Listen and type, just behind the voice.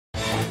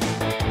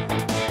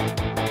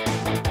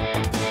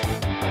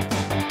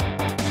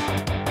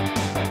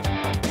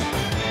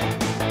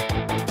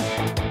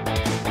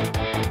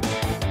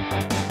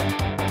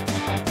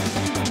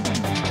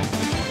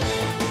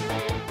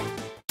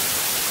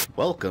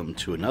Welcome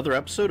to another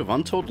episode of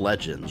Untold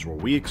Legends, where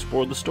we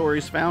explore the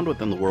stories found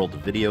within the world of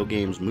video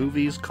games,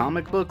 movies,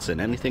 comic books, and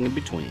anything in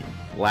between.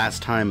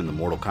 Last time in the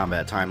Mortal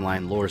Kombat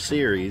Timeline lore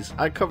series,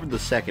 I covered the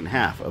second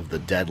half of the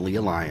Deadly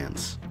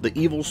Alliance. The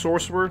evil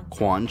sorcerer,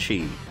 Quan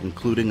Chi,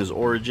 including his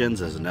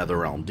origins as a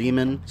Netherrealm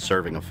demon,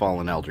 serving a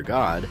fallen elder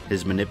god,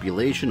 his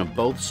manipulation of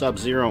both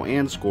Sub-Zero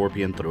and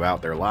Scorpion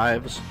throughout their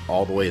lives,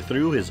 all the way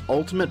through his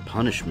ultimate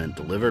punishment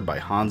delivered by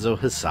Hanzo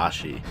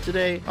Hasashi.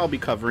 Today, I'll be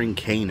covering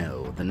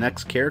Kano, the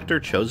next character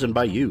chosen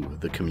by you,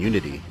 the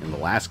community, in the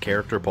last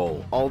character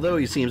poll. Although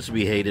he seems to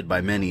be hated by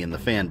many in the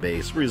fan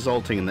base,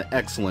 resulting in the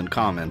excellent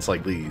comments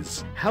like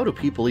these. How do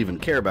people even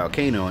care about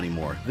Kano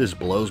anymore? This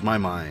blows my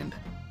mind.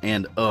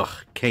 And ugh,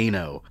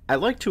 Kano. I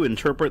like to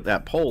interpret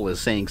that poll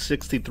as saying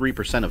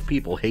 63% of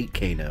people hate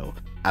Kano.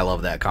 I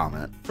love that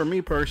comment. For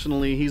me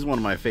personally, he's one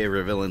of my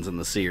favorite villains in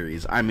the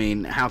series. I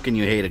mean, how can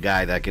you hate a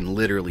guy that can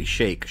literally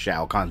shake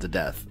Shao Kahn to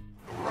death?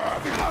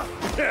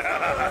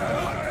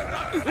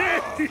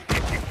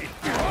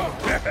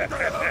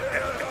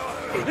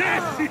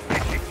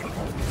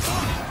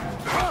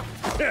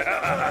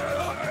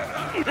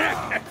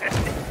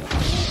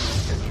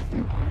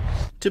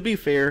 To be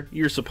fair,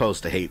 you're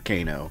supposed to hate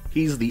Kano.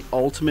 He's the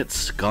ultimate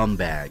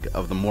scumbag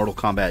of the Mortal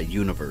Kombat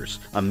universe,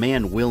 a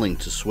man willing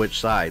to switch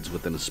sides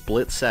within a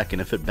split second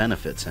if it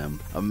benefits him,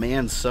 a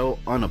man so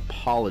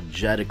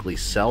unapologetically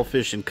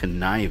selfish and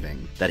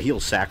conniving that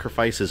he'll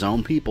sacrifice his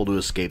own people to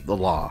escape the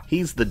law.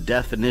 He's the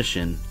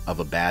definition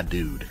of a bad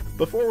dude.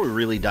 Before we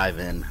really dive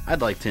in,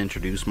 I'd like to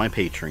introduce my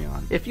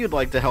Patreon. If you'd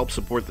like to help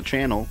support the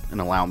channel and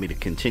allow me to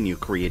continue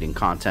creating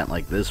content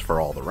like this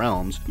for all the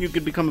realms, you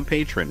could become a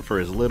patron for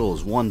as little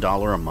as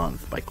 $1 a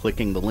month by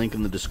clicking the link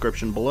in the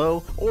description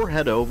below, or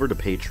head over to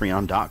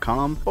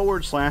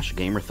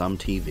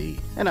patreon.com/GamerThumbTV.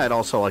 And I'd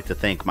also like to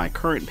thank my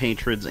current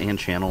patrons and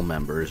channel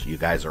members. You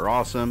guys are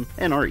awesome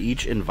and are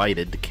each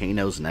invited to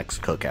Kano's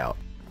next cookout.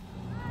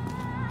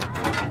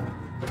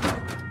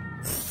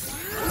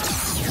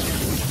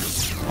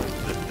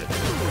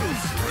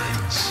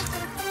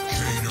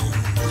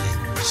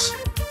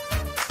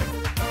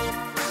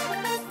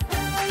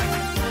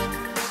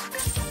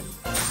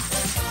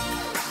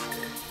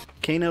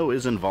 Kano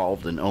is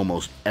involved in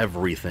almost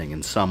everything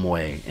in some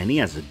way, and he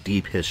has a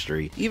deep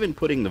history. Even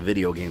putting the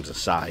video games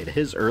aside,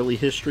 his early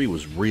history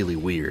was really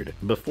weird.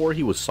 Before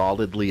he was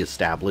solidly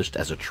established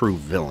as a true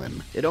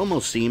villain, it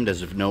almost seemed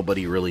as if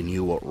nobody really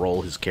knew what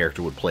role his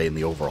character would play in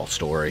the overall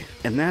story.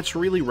 And that's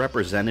really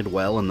represented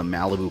well in the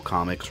Malibu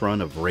Comics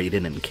run of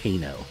Raiden and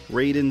Kano.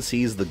 Raiden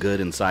sees the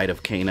good inside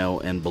of Kano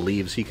and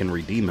believes he can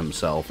redeem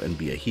himself and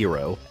be a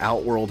hero.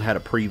 Outworld had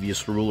a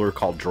previous ruler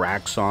called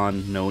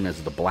Draxon, known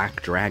as the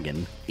Black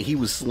Dragon. He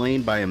was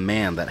slain by a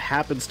man that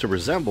happens to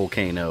resemble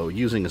Kano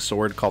using a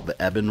sword called the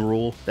Ebon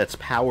Rule that's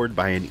powered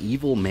by an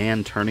evil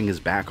man turning his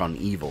back on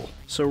evil.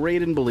 So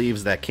Raiden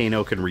believes that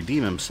Kano can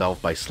redeem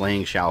himself by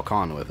slaying Shao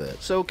Kahn with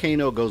it. So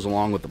Kano goes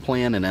along with the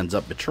plan and ends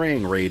up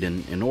betraying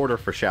Raiden in order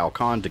for Shao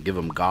Kahn to give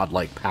him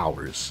godlike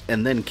powers.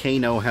 And then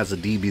Kano has a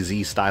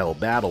DBZ style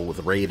battle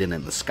with Raiden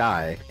in the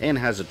sky, and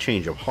has a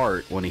change of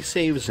heart when he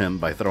saves him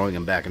by throwing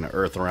him back into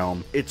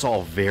Earthrealm. It's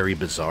all very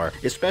bizarre,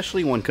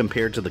 especially when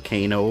compared to the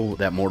Kano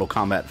that Mortal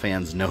Kombat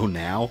fans know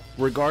now.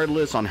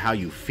 Regardless on how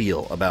you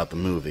feel about the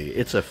movie,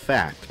 it's a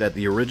fact that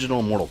the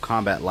original Mortal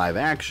Kombat live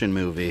action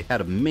movie had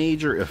a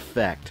major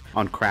effect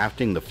on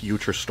crafting the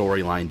future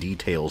storyline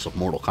details of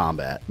Mortal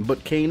Kombat.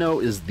 But Kano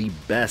is the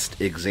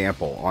best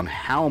example on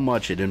how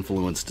much it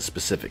influenced a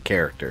specific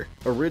character.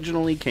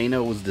 Originally,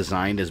 Kano was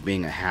designed as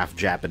being a half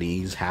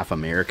Japanese, half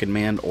American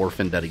man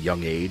orphaned at a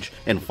young age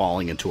and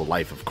falling into a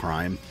life of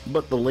crime.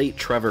 But the late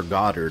Trevor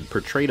Goddard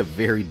portrayed a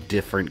very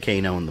different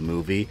Kano in the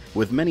movie,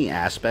 with many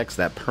aspects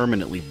that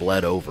permanently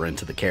bled over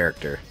into the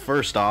character.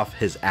 First off,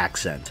 his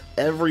accent.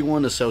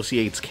 Everyone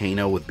associates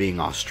Kano with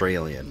being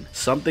Australian,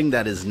 something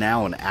that is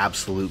now an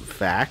absolute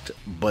fact,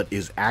 but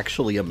is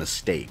actually a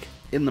mistake.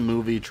 In the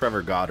movie,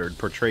 Trevor Goddard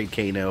portrayed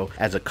Kano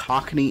as a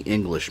Cockney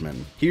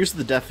Englishman. Here's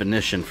the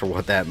definition for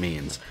what that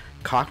means.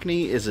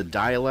 Cockney is a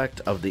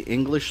dialect of the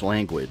English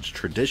language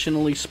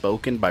traditionally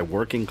spoken by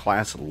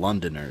working-class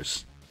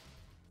Londoners.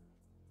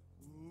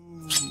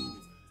 Ooh,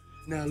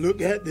 now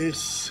look at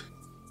this.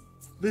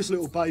 This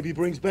little baby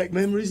brings back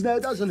memories now,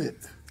 doesn't it?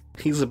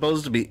 He's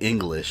supposed to be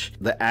English.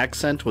 The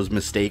accent was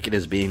mistaken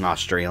as being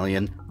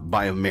Australian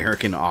by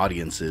American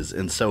audiences,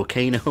 and so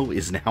Kano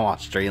is now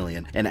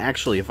Australian. And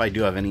actually, if I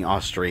do have any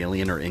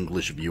Australian or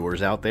English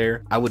viewers out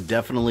there, I would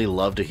definitely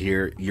love to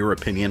hear your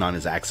opinion on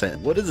his accent.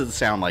 What does it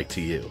sound like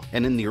to you?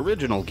 And in the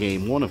original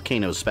game, one of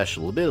Kano's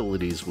special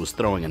abilities was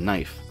throwing a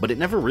knife, but it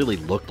never really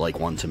looked like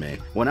one to me.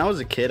 When I was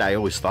a kid, I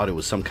always thought it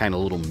was some kind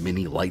of little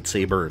mini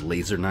lightsaber or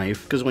laser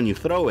knife, because when you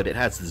throw it, it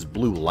has this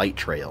blue light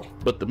trail.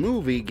 But the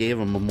movie gave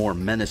him a more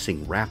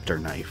menacing raptor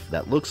knife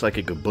that looks like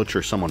it could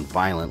butcher someone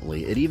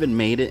violently. It even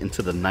made it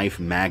into the knife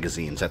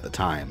magazines at the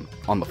time,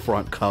 on the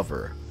front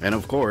cover. And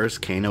of course,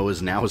 Kano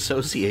is now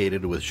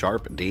associated with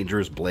sharp and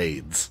dangerous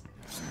blades.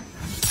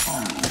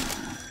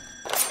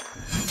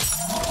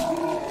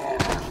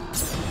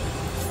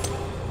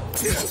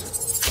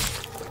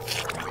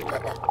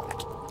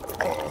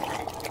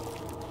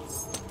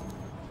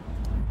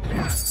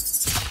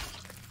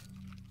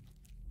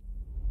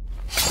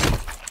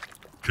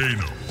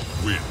 Kano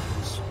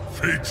wins.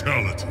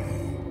 Fatality.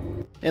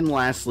 And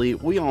lastly,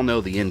 we all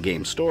know the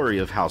in-game story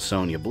of how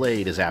Sonja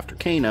Blade is after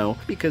Kano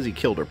because he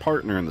killed her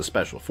partner in the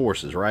Special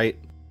Forces, right?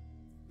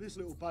 This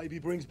little baby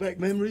brings back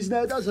memories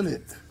now, doesn't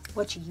it?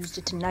 What, you used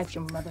it to knife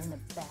your mother in the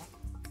back?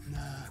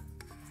 Nah.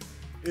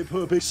 It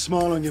put a big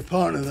smile on your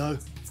partner, though.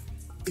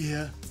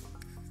 Ear.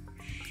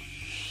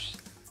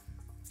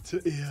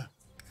 To ear.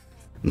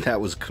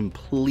 That was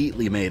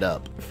completely made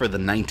up for the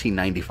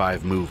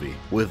 1995 movie,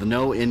 with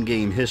no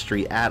in-game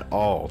history at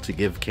all to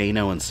give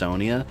Kano and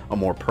Sonja a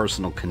more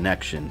personal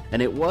connection,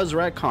 and it was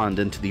retconned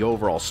into the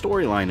overall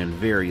storyline in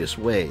various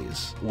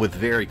ways, with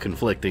very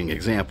conflicting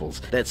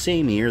examples. That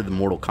same year, the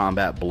Mortal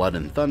Kombat Blood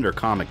and Thunder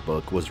comic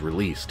book was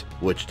released,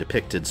 which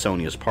depicted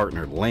Sonja's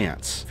partner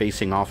Lance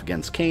facing off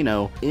against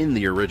Kano in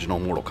the original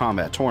Mortal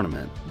Kombat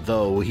tournament,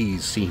 though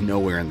he's seen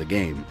nowhere in the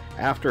game.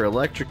 After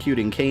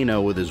electrocuting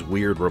Kano with his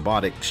weird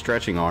robotic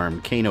stretching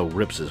arm, Kano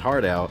rips his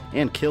heart out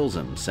and kills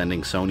him,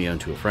 sending Sonja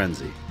into a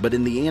frenzy. But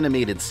in the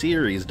animated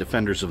series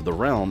Defenders of the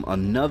Realm,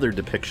 another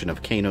depiction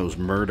of Kano's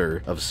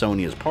murder of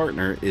Sonja's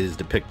partner is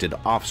depicted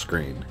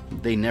off-screen.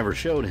 They never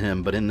showed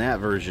him, but in that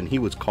version he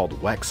was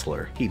called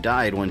Whitsell. He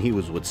died when he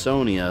was with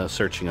Sonja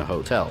searching a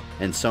hotel,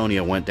 and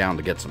Sonja went down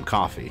to get some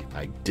coffee.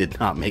 I did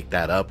not make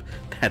that up.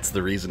 That's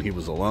the reason he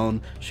was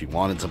alone. She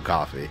wanted some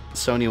coffee.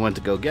 Sonja went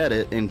to go get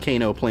it, and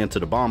Kano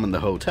planted a bomb in the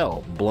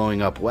hotel,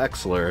 blowing up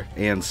Whitsell,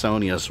 and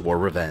Sonja swore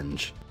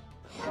revenge.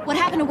 What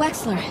happened to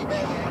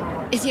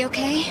Whitsell? Is he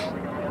okay?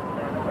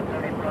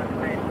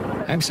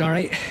 I'm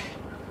sorry.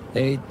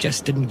 They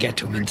just didn't get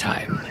to him in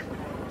time.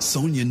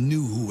 Sonja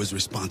knew who was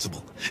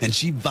responsible, and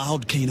she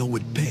vowed Kano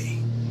would pay.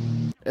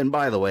 And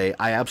by the way,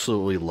 I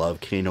absolutely love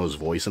Kano's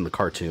voice in the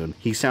cartoon.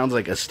 He sounds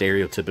like a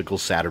stereotypical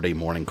Saturday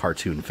morning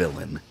cartoon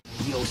villain.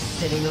 You're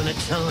sitting on a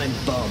time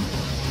bomb.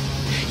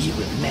 You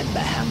remember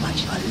how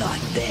much I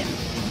like them,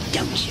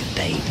 don't you,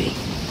 baby?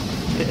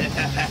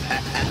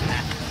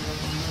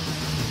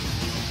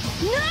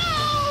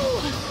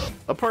 No!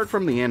 Apart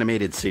from the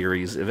animated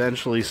series,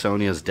 eventually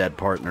Sonja's dead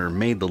partner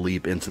made the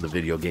leap into the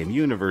video game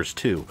universe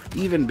too,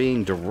 even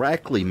being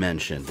directly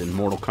mentioned in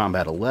Mortal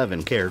Kombat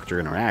 11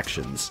 character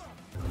interactions.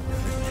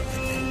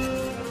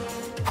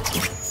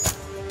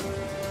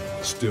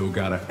 Still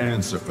got an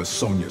answer for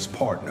Sonja's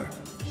partner.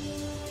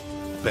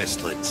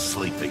 Best let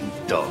sleeping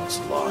dogs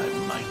lie,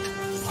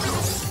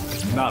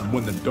 mate. Not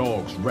when the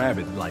dog's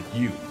rabid like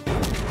you.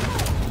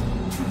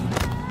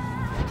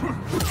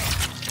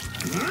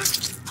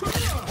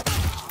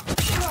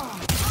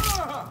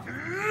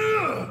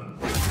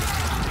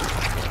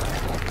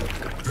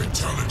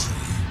 Fatality.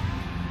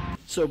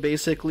 So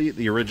basically,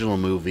 the original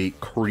movie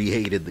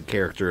created the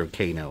character of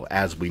Kano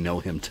as we know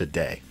him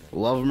today.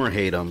 Love him or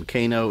hate him,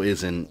 Kano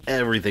is in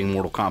everything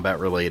Mortal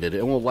Kombat related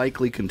and will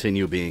likely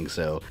continue being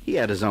so. He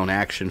had his own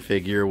action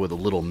figure with a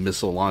little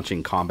missile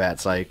launching combat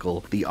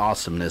cycle, the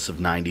awesomeness of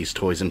 90s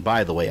toys, and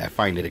by the way, I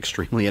find it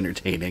extremely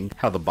entertaining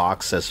how the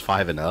box says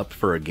 5 and up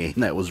for a game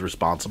that was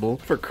responsible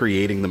for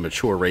creating the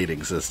mature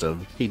rating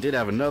system. He did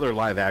have another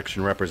live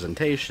action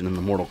representation in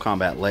the Mortal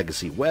Kombat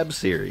Legacy web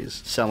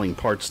series, selling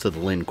parts to the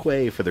Lin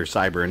Kuei for their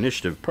Cyber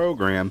Initiative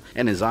program,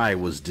 and his eye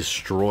was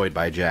destroyed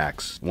by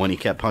Jax when he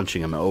kept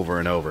punching him over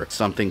and over.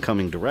 Something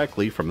coming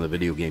directly from the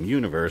video game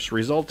universe,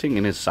 resulting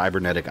in his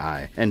cybernetic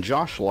eye. And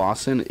Josh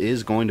Lawson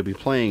is going to be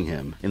playing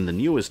him in the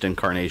newest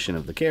incarnation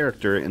of the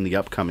character in the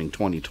upcoming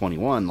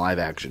 2021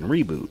 live-action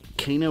reboot.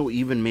 Kano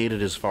even made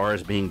it as far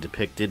as being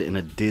depicted in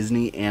a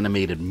Disney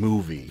animated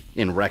movie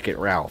in Wreck-It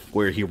Ralph,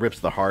 where he rips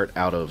the heart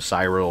out of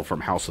Cyril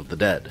from House of the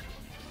Dead.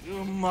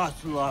 You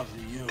must love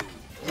you.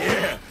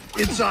 Yeah,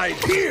 inside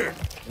here!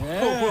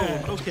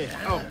 Yeah. Oh, okay.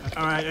 Oh,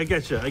 all right, I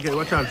get you.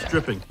 Watch out, it's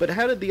dripping. But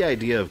how did the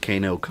idea of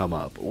Kano come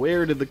up?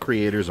 Where did the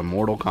creators of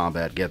Mortal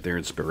Kombat get their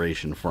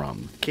inspiration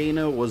from?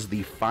 Kano was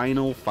the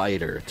final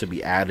fighter to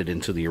be added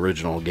into the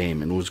original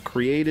game and was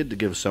created to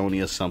give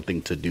Sonja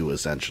something to do,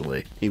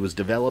 essentially. He was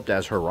developed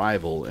as her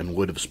rival and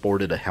would have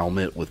sported a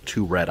helmet with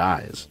 2 red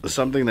eyes.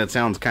 Something that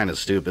sounds kind of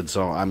stupid,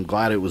 so I'm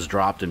glad it was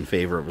dropped in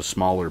favor of a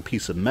smaller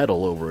piece of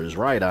metal over his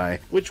right eye,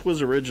 which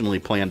was originally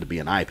planned to be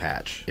an eye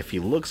patch. If he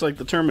looks like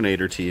the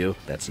Terminator to you,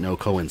 that's no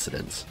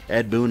coincidence.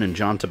 Ed Boon and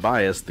John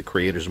Tobias, the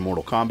creators of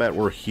Mortal Kombat,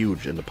 were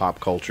huge into pop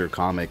culture,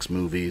 comics,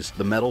 movies.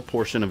 The metal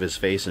portion of his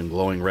face and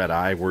glowing red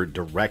eye were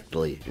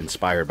directly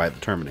inspired by the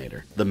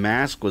Terminator. The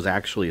mask was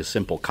actually a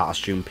simple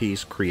costume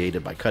piece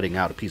created by cutting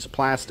out a piece of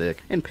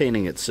plastic and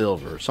painting it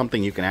silver,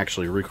 something you can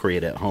actually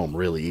recreate at home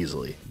really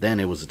easily. Then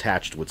it was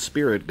attached with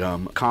spirit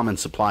gum, a common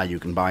supply you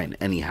can buy in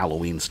any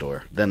Halloween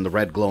store. Then the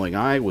red glowing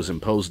eye was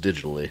imposed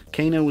digitally.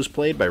 Kano was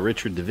played by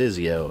Richard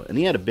DeVizio, and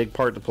he had a big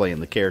part to play in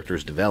the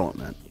character's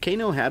development.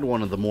 Kano had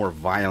one of the more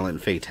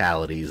violent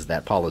fatalities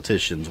that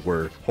politicians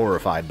were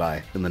horrified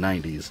by in the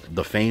 90s,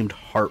 the famed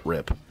heart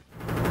rip.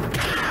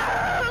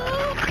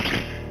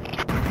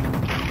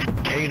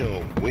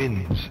 Kano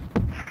wins.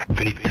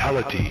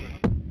 Fatality.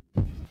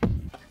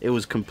 It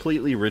was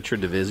completely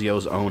Richard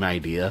DeVizio's own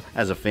idea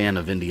as a fan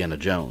of Indiana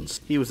Jones.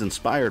 He was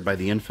inspired by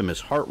the infamous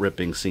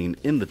heart-ripping scene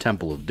in the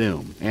Temple of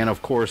Doom, and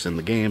of course in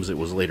the games it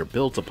was later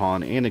built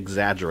upon and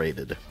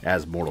exaggerated,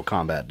 as Mortal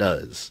Kombat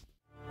does.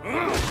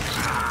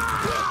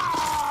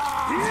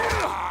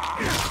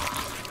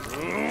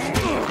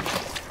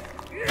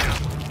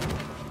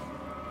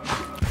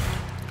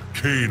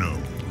 Kano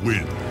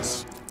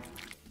wins.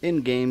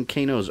 In-game,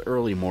 Kano's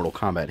early Mortal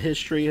Kombat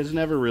history has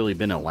never really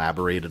been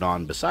elaborated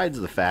on besides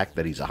the fact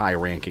that he's a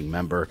high-ranking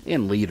member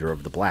and leader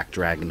of the Black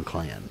Dragon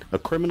clan, a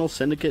criminal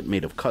syndicate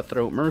made of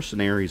cutthroat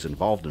mercenaries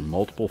involved in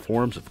multiple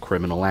forms of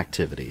criminal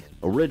activity.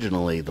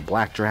 Originally, the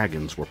Black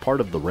Dragons were part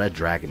of the Red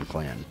Dragon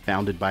clan,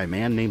 founded by a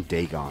man named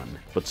Dagon,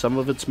 but some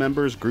of its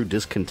members grew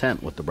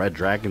discontent with the Red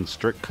Dragon's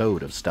strict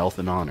code of stealth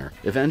and honor.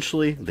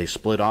 Eventually, they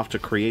split off to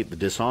create the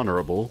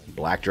dishonorable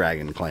Black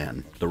Dragon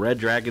clan. The Red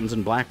Dragons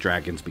and Black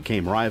Dragons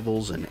became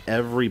rivals, and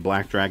every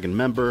Black Dragon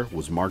member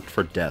was marked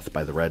for death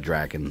by the Red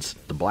Dragons.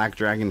 The Black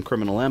Dragon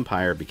criminal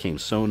empire became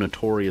so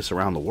notorious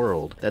around the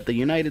world that the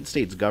United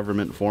States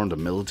government formed a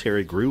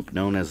military group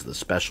known as the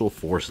Special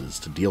Forces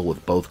to deal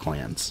with both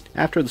clans.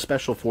 After the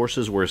Special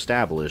Forces were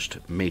established,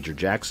 Major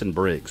Jackson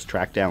Briggs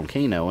tracked down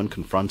Kano and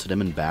confronted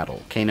him in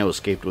battle. Kano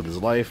escaped with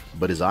his life,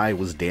 but his eye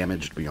was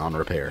damaged beyond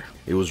repair.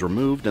 It was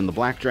removed, and the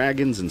Black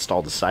Dragons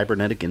installed a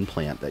cybernetic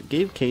implant that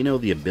gave Kano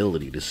the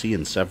ability to see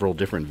in several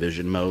different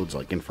vision modes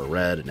like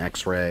infrared and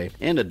X-ray,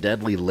 and a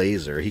deadly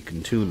laser he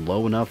can tune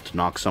low enough to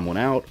knock someone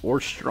out or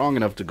strong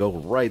enough to go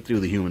right through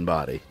the human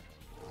body.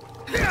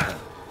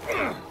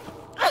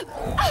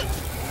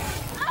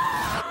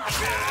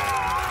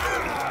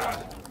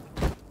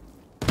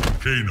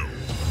 Kano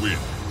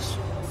wins.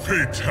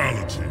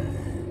 Fatality.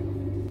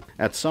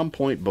 At some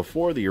point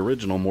before the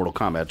original Mortal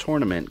Kombat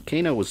tournament,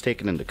 Kano was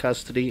taken into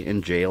custody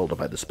and jailed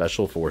by the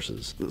Special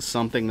Forces,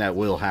 something that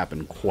will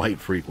happen quite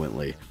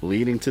frequently,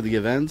 leading to the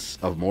events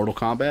of Mortal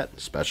Kombat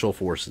Special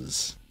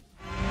Forces.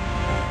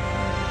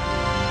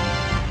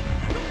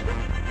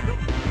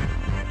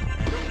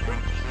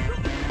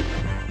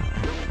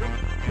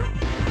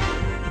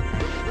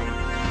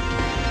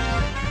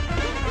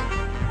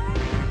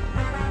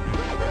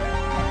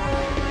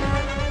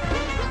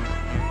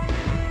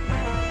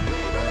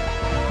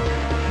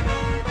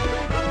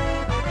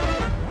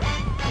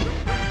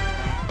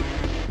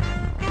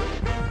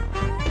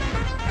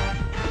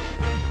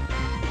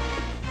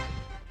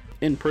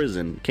 In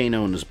prison,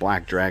 Kano and his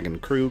Black Dragon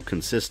crew,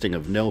 consisting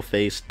of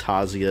No-Face,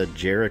 Tazia,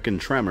 Jarek, and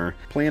Tremor,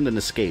 planned an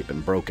escape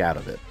and broke out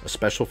of it. A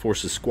Special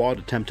Forces squad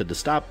attempted to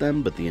stop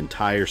them, but the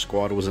entire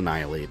squad was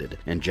annihilated,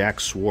 and Jack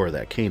swore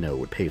that Kano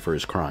would pay for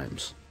his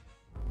crimes.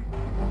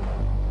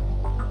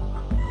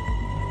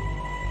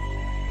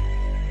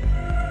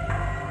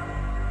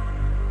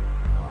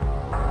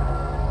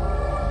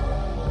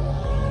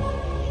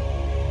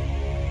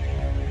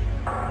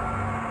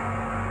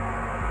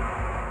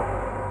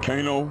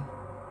 Kano,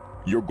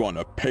 you're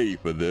gonna pay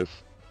for this.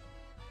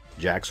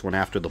 Jax went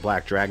after the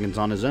Black Dragons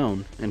on his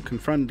own and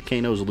confronted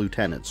Kano's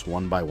lieutenants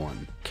one by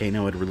one.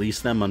 Kano had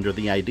released them under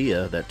the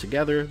idea that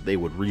together they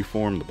would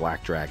reform the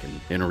Black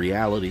Dragon. In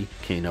reality,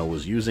 Kano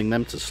was using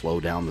them to slow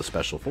down the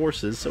Special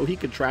Forces so he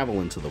could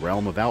travel into the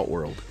realm of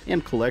Outworld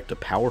and collect a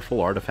powerful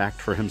artifact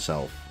for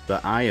himself,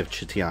 the Eye of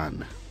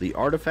Chitian. The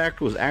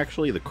artifact was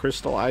actually the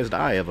crystallized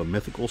eye of a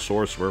mythical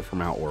sorcerer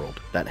from Outworld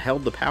that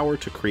held the power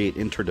to create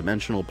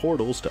interdimensional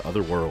portals to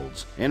other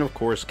worlds. And of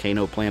course,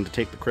 Kano planned to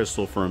take the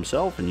crystal for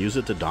himself and use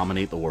it to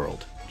dominate the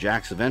world.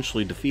 Jax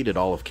eventually defeated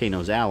all of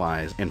Kano's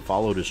allies and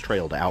followed his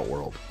trail to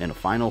Outworld, in a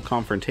final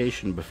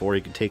confrontation before he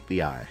could take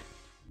the eye.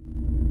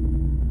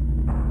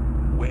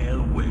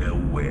 Well, well,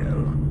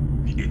 well.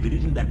 If it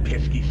isn't that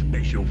pesky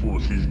Special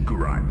Forces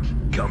grunt,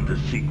 come to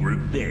seek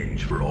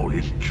revenge for all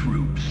his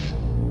troops.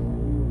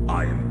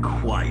 I am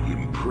quite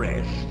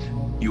impressed.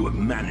 You have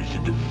managed to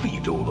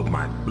defeat all of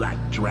my Black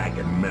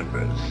Dragon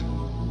members.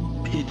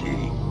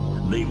 Pity.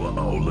 They were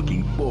all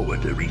looking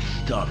forward to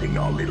restarting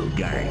our little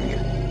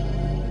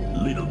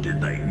gang. Little did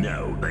they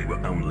know they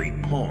were only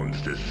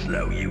pawns to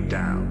slow you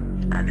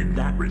down. And in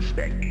that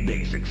respect,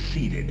 they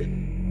succeeded.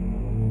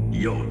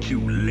 You're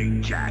too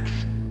late, Jax.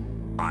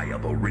 I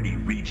have already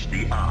reached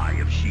the Eye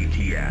of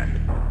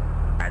Chitian.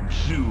 And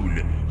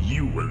soon,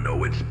 you will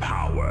know its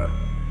power.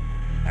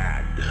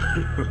 And,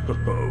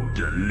 oh,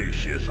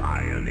 delicious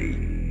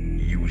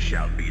irony, you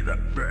shall be the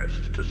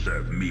first to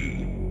serve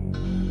me.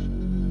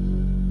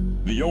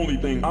 The only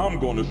thing I'm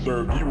gonna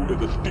serve you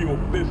is a steel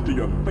fist to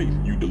your face,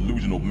 you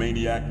delusional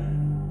maniac.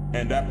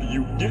 And after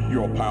you get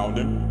your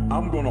pounding,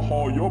 I'm gonna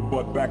haul your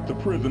butt back to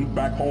prison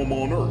back home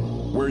on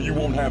Earth, where you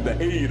won't have the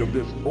aid of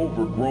this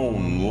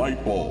overgrown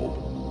light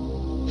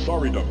bulb.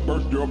 Sorry to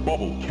burst your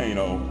bubble,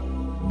 Kano,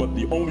 but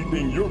the only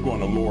thing you're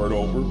gonna lord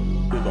over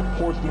is a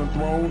porcelain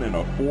throne in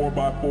a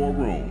 4x4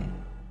 room.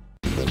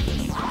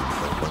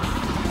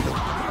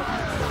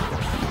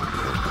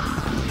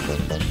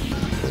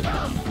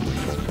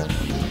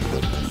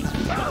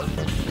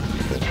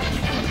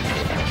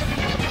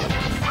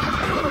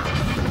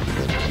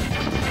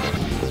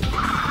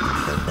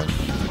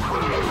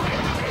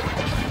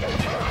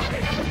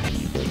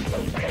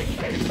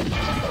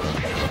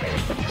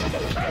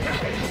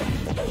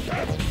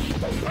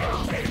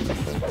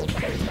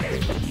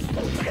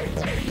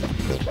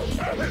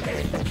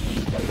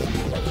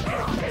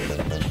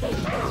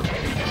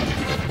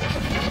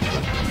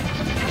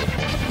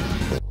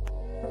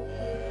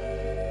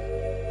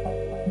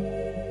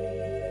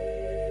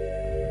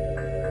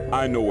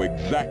 I know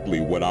exactly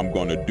what I'm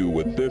gonna do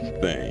with this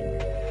thing.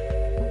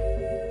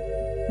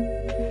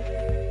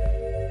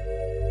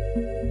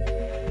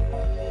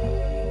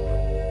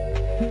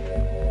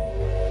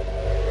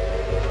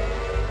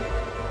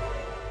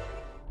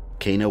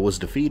 Kano was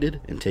defeated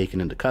and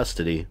taken into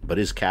custody, but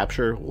his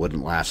capture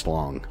wouldn't last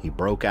long. He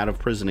broke out of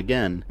prison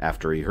again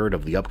after he heard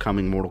of the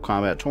upcoming Mortal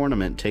Kombat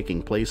tournament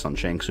taking place on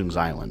Shang Tsung's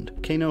island.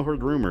 Kano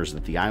heard rumors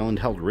that the island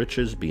held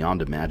riches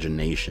beyond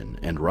imagination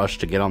and rushed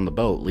to get on the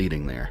boat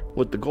leading there,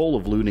 with the goal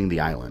of looting the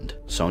island.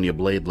 Sonya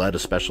Blade led a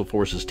special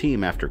forces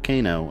team after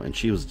Kano, and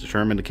she was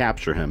determined to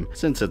capture him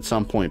since at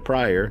some point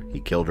prior he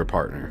killed her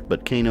partner.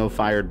 But Kano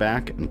fired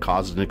back and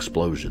caused an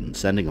explosion,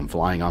 sending him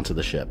flying onto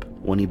the ship.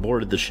 When he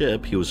boarded the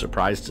ship, he was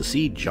surprised to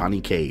see Johnny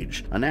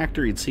Cage, an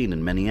actor he'd seen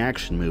in many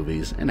action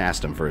movies, and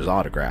asked him for his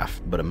autograph.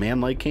 But a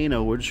man like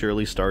Kano would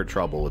surely start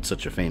trouble with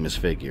such a famous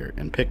figure,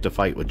 and picked a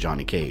fight with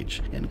Johnny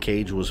Cage, and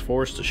Cage was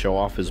forced to show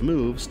off his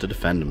moves to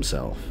defend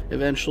himself.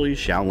 Eventually,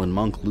 Shaolin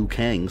monk Liu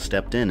Kang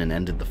stepped in and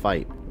ended the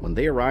fight. When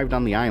they arrived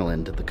on the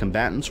island, the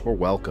combatants were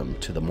welcomed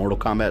to the Mortal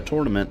Kombat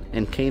tournament,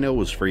 and Kano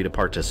was free to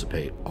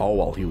participate, all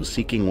while he was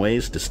seeking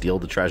ways to steal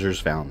the treasures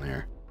found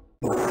there.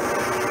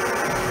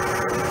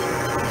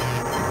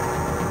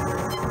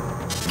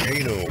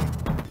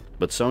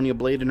 But Sonya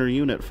Blade and her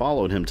unit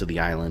followed him to the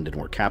island and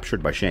were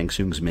captured by Shang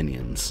Tsung's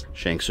minions.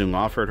 Shang Tsung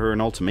offered her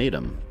an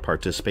ultimatum: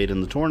 participate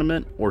in the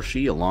tournament, or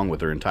she, along with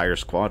her entire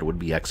squad, would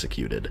be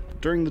executed.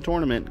 During the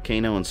tournament,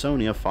 Kano and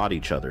Sonya fought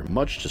each other,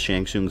 much to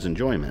Shang Tsung's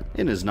enjoyment.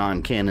 In his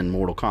non-canon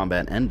Mortal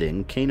Kombat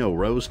ending, Kano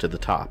rose to the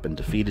top and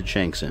defeated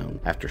Shang Tsung.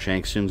 After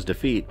Shang Tsung's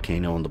defeat,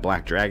 Kano and the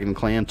Black Dragon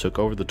clan took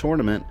over the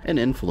tournament and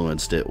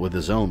influenced it with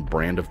his own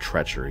brand of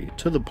treachery,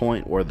 to the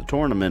point where the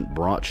tournament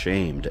brought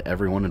shame to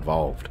everyone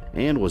involved,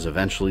 and was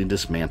eventually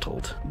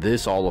dismantled.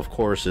 This all, of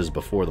course, is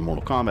before the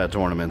Mortal Kombat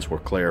tournaments were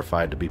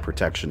clarified to be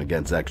protection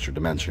against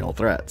extra-dimensional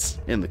threats.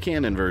 In the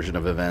canon version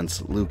of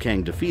events, Liu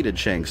Kang defeated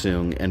Shang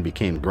Tsung and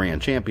became Grand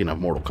Champion of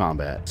Mortal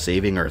Kombat,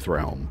 saving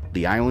Earthrealm.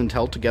 The island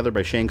held together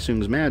by Shang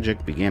Tsung's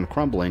magic began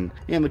crumbling,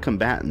 and the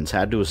combatants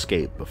had to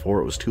escape before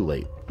it was too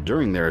late.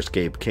 During their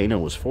escape, Kano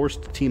was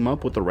forced to team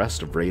up with the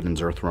rest of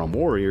Raiden's Earthrealm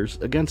warriors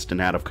against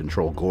an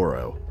out-of-control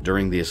Goro.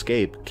 During the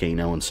escape,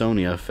 Kano and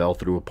Sonya fell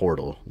through a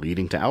portal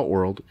leading to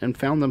Outworld and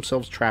found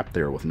themselves trapped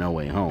there with no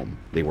way home.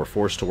 They were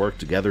forced to work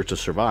together to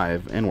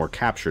survive and were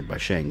captured by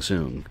Shang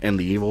Tsung, and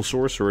the evil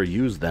sorcerer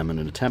used them in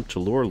an attempt to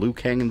lure Liu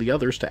Kang and the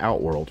others to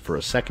Outworld for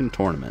a second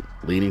tournament,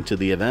 leading to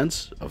the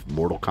events of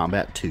Mortal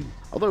Kombat 2.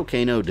 Although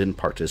Kano didn't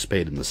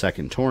participate in the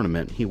second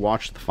tournament, he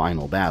watched the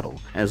final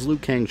battle, as Liu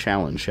Kang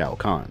challenged Shao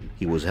Kahn.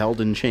 He was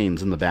held in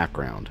chains in the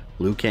background.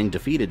 Liu Kang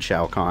defeated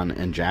Shao Kahn,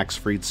 and Jax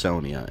freed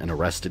Sonya and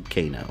arrested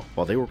Kano.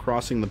 While they were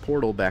crossing the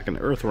portal back in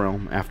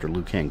Earthrealm after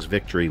Liu Kang's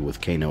victory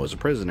with Kano as a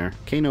prisoner,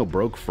 Kano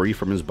broke free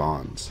from his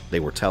bonds. They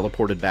were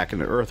teleported back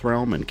into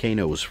Earthrealm, and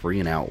Kano was free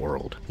in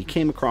Outworld. He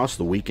came across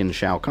the weakened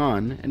Shao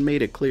Kahn and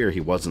made it clear he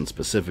wasn't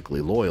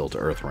specifically loyal to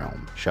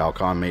Earthrealm. Shao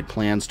Kahn made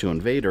plans to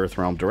invade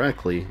Earthrealm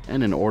directly,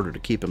 and in order to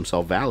keep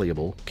himself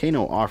valuable,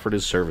 Kano offered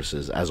his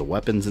services as a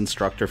weapons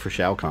instructor for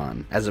Shao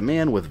Kahn. As a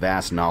man with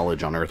vast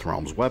knowledge on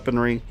Earthrealm's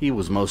weaponry, he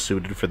was most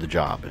suited for the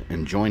job,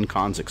 and joined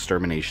Khan's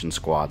extermination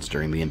squads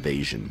during the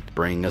invasion,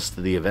 bringing us to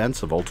the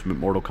events of Ultimate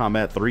Mortal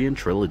Kombat 3 and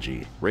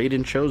Trilogy.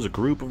 Raiden chose a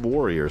group of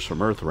warriors from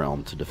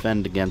Earthrealm to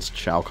defend against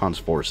Shao Kahn's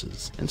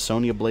forces, and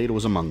Sonya Blade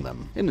was among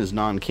them. In his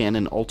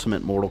non-canon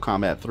Ultimate Mortal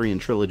Kombat 3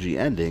 and Trilogy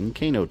ending,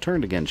 Kano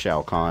turned against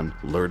Shao Kahn,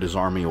 lured his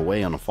army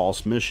away on a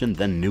false mission,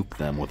 then nuked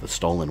them with a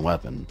stolen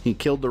weapon. He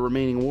killed the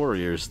remaining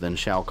warriors, then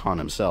Shao Kahn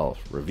himself,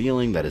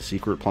 revealing that his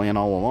secret plan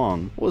all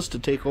along was to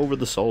take over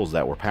the souls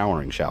that were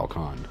powering Shao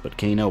Kahn. But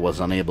Kano was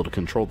unable to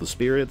control the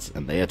spirits,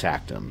 and they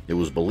attacked him. It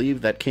was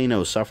believed that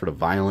Kano suffered a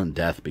violent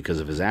death because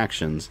of his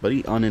actions, but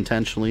he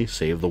unintentionally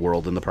saved the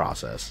world in the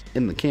process.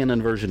 In the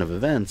canon version of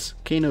events,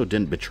 Kano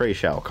didn't betray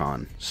Shao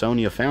Kahn.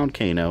 Sonya found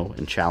Kano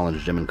and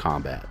challenged him in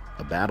combat,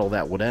 a battle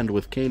that would end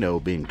with Kano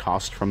being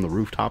tossed from the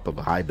rooftop of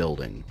a high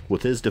building.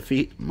 With his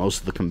defeat,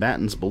 most of the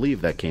combatants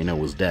believed that Kano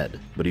was dead,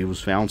 but he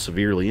was found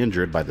severely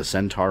injured by the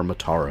centaur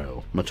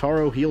Motaro.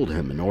 Motaro healed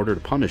him in order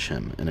to punish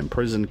him and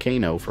imprisoned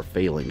Kano for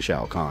failing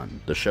Shao Kahn.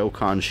 The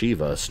Shokan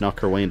Shiva snuck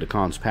her way into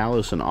Khan's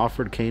palace and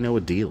offered Kano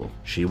a deal.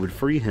 She would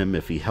free him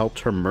if he helped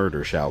her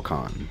murder Shao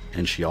Kahn,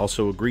 and she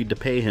also agreed to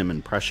pay him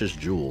in precious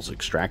jewels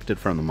extracted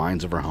from the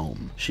mines of her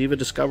home. Shiva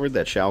discovered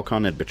that Shao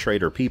Kahn had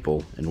betrayed her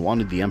people and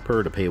wanted the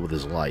Emperor to pay with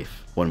his life.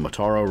 life. When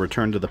Motaro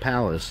returned to the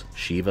palace,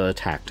 Shiva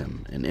attacked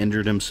him and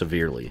injured him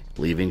severely,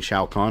 leaving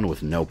Shao Kahn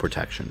with no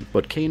protection.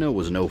 But Kano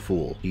was no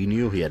fool. He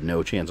knew he had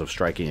no chance of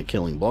striking a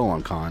killing blow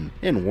on Kahn,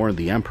 and warned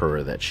the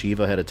Emperor that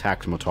Shiva had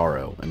attacked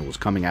Motaro and was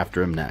coming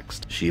after him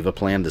next. Shiva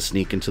planned to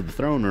sneak into the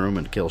throne room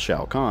and kill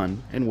Shao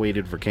Kahn, and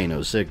waited for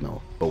Kano's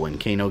signal. But when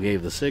Kano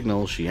gave the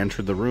signal, she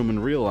entered the room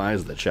and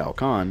realized that Shao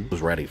Kahn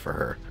was ready for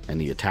her,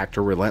 and he attacked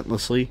her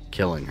relentlessly,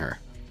 killing her.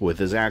 With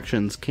his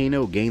actions,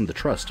 Kano gained the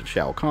trust of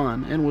Shao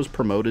Kahn and was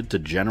promoted to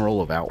General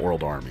of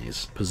Outworld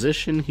Armies,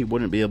 position he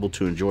wouldn't be able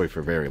to enjoy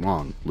for very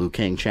long. Liu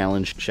Kang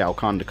challenged Shao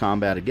Kahn to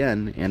combat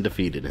again and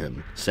defeated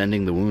him,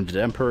 sending the wounded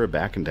Emperor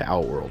back into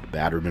Outworld,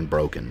 battered and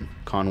broken.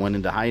 Kahn went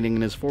into hiding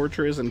in his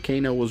fortress, and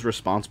Kano was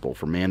responsible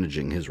for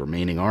managing his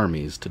remaining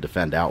armies to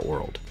defend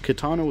Outworld.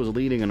 Kitana was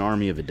leading an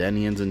army of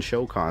Edenians and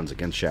Shokans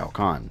against Shao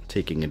Kahn,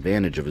 taking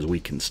advantage of his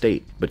weakened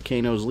state, but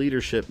Kano's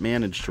leadership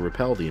managed to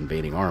repel the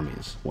invading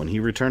armies. When he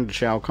returned to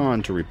Shao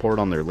Kahn to report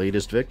on their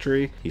latest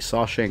victory, he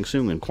saw Shang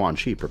Tsung and Quan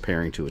Chi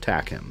preparing to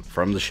attack him.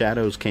 From the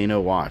shadows, Kano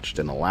watched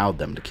and allowed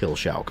them to kill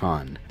Shao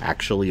Kahn,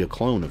 actually a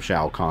clone of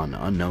Shao Kahn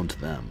unknown to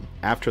them.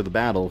 After the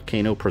battle,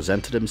 Kano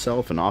presented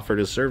himself and offered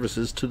his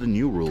services to the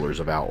new rulers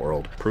of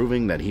Outworld,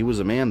 proving that he was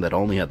a man that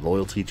only had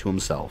loyalty to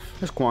himself.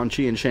 As Quan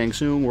Chi and Shang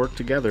Tsung worked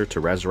together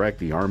to resurrect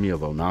the army of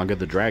Onaga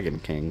the Dragon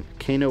King,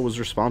 Kano was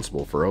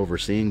responsible for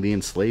overseeing the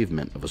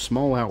enslavement of a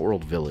small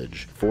Outworld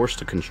village, forced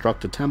to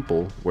construct a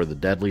temple where the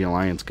Deadly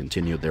Alliance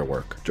continued their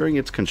work. During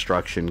its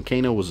construction,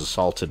 Kano was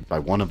assaulted by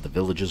one of the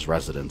village's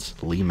residents,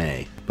 Li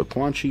Mei, but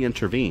Quan Chi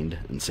intervened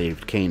and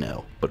saved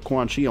Kano. But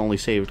Quan Chi only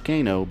saved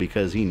Kano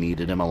because he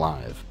needed him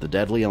alive. The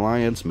Deadly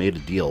Alliance made a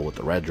deal with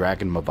the Red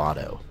Dragon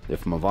Mavado.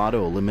 If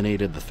Mavado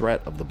eliminated the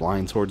threat of the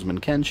blind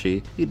swordsman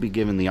Kenshi, he'd be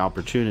given the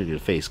opportunity to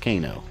face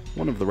Kano,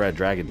 one of the Red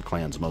Dragon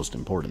clan's most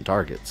important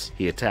targets.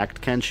 He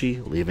attacked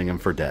Kenshi, leaving him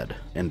for dead,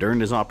 and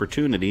earned his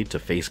opportunity to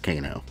face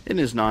Kano. In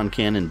his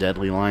non-canon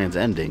Deadly Alliance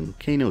ending,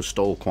 Kano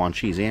stole Quan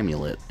Chi's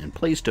amulet and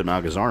placed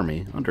Onaga's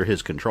army under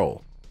his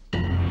control.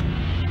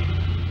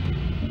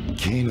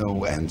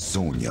 Kano and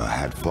Sonja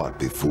had fought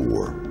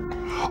before.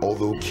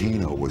 Although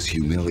Kano was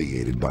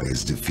humiliated by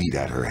his defeat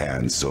at her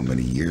hands so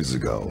many years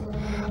ago,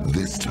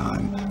 this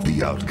time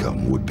the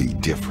outcome would be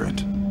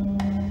different.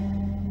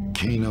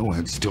 Kano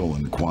had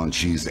stolen Quan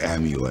Chi's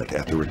amulet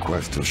at the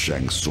request of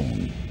Shang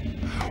Tsung.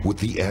 With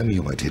the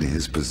amulet in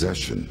his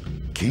possession,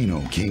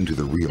 Kano came to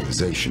the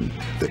realization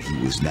that he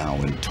was now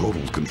in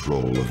total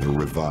control of the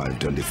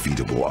revived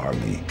undefeatable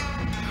army.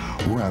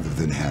 Rather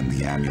than hand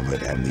the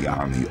amulet and the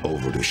army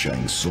over to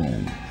Shang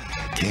Tsung,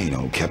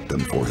 Kano kept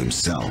them for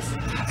himself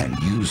and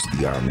used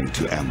the army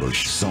to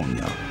ambush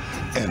Sonja,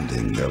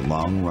 ending their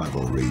long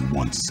rivalry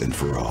once and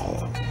for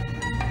all.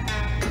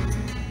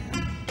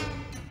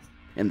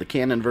 In the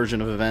canon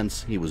version of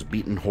events, he was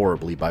beaten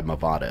horribly by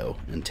Mavado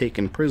and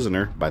taken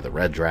prisoner by the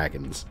Red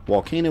Dragons.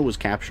 While Kano was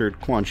captured,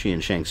 Quan Chi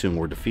and Shang Tsung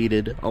were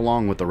defeated,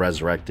 along with the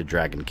resurrected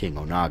Dragon King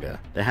Onaga.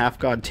 The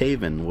half-god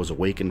Taven was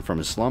awakened from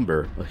his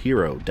slumber, a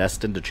hero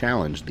destined to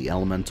challenge the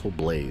elemental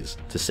Blaze,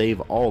 to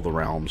save all the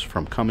realms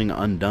from coming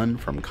undone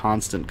from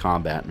constant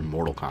combat in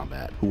Mortal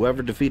Kombat.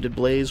 Whoever defeated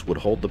Blaze would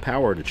hold the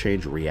power to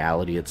change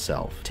reality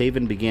itself.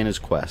 Taven began his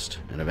quest,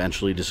 and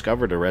eventually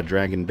discovered a Red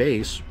Dragon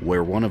base,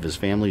 where one of his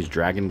family's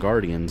Dragon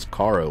Guardians,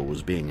 Karo,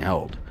 was being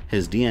held.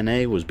 His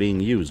DNA was being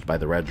used by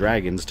the Red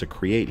Dragons to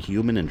create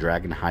human and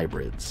dragon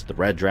hybrids. The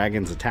Red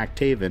Dragons attacked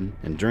Taven,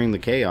 and during the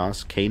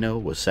chaos, Kano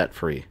was set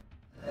free.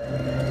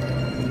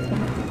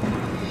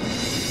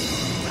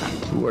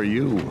 Who are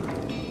you?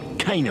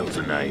 Kano's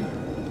the name.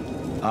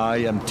 I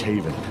am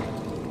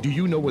Taven. Do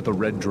you know what the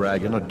Red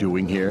Dragon are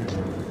doing here?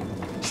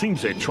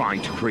 Seems they're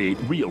trying to create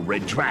real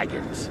red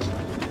dragons.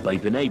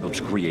 They've been able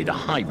to create a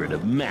hybrid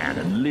of man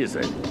and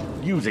lizard,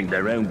 using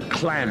their own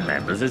clan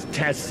members as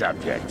test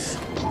subjects.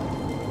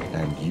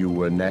 And you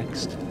were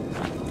next?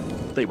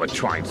 They were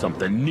trying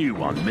something new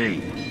on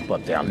me,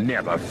 but they'll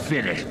never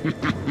finish.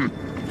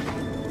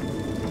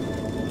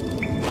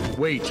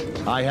 Wait,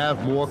 I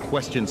have more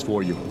questions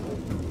for you.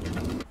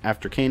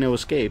 After Kano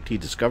escaped, he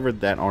discovered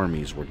that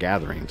armies were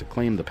gathering to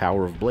claim the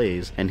power of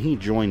Blaze, and he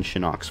joined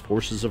Shinnok's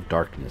forces of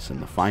darkness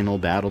in the final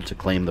battle to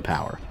claim the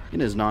power.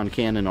 In his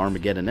non-canon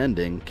Armageddon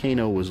ending,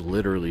 Kano was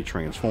literally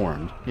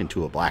transformed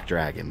into a black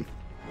dragon.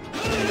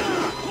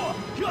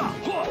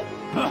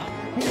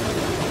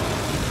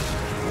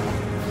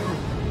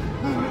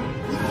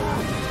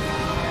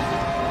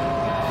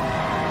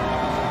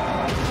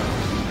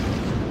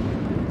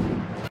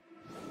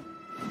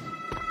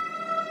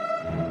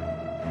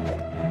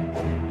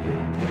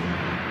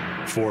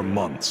 For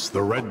months,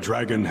 the Red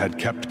Dragon had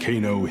kept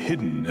Kano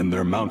hidden in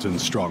their mountain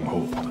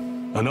stronghold,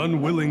 an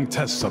unwilling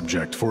test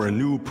subject for a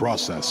new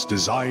process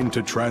designed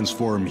to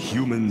transform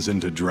humans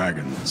into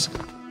dragons.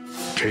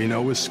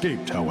 Kano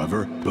escaped,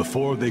 however,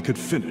 before they could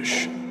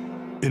finish.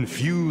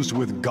 Infused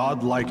with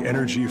godlike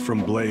energy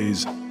from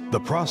Blaze, the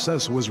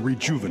process was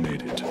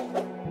rejuvenated.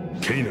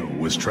 Kano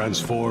was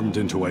transformed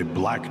into a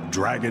black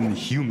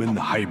dragon-human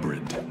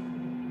hybrid.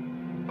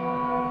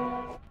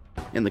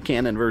 In the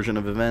canon version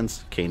of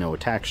events, Kano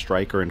attacks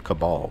Stryker and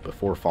Cabal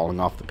before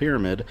falling off the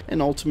pyramid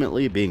and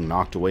ultimately being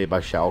knocked away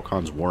by Shao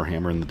Kahn's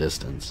warhammer in the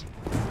distance.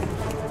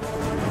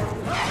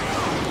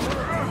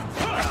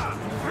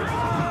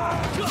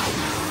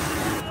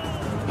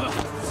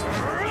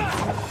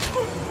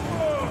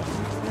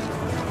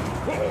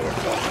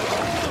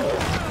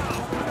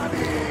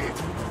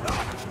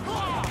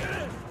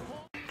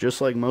 Just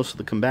like most of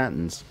the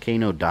combatants,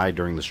 Kano died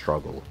during the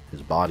struggle,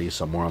 his body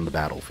somewhere on the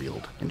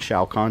battlefield, and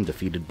Shao Kahn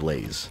defeated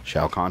Blaze.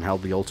 Shao Kahn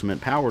held the ultimate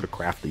power to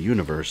craft the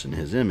universe in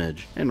his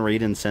image, and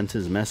Raiden sent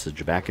his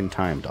message back in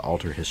time to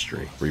alter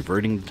history,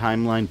 reverting the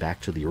timeline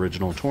back to the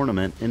original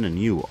tournament in a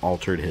new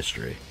altered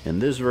history. In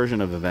this version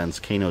of events,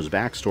 Kano's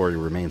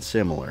backstory remains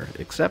similar,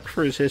 except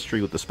for his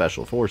history with the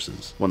Special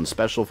Forces. When the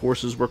Special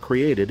Forces were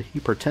created, he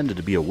pretended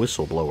to be a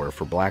whistleblower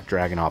for Black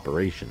Dragon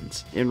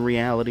operations. In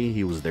reality,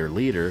 he was their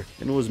leader,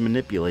 and was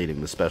manipulating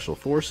the Special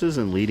Forces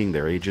and leading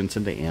their agents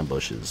into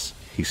ambushes.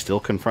 He still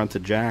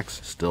confronted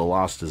Jax, still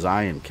lost his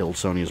eye, and killed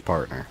Sonya's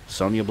partner.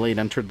 Sonya Blade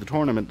entered the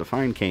tournament to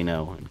find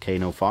Kano, and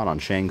Kano fought on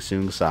Shang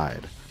Tsung's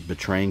side,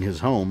 betraying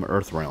his home,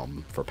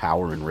 Earthrealm, for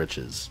power and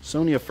riches.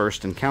 Sonya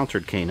first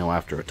encountered Kano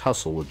after a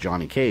tussle with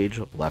Johnny Cage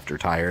left her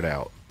tired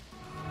out.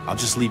 I'll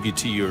just leave you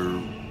to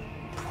your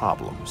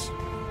problems.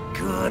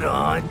 Good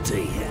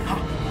idea.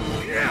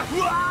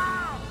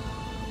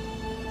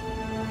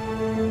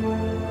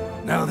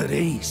 Now that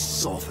he's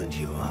softened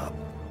you up,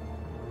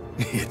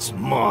 it's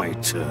my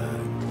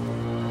turn.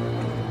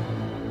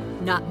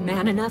 Not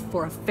man enough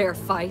for a fair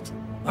fight?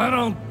 I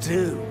don't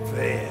do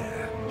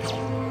fair.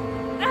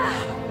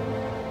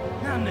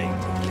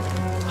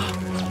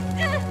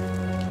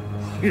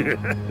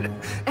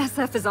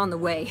 SF is on the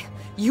way.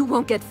 You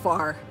won't get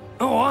far.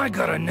 Oh, I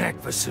got a knack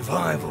for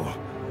survival.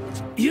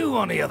 You,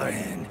 on the other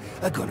hand,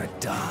 are gonna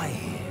die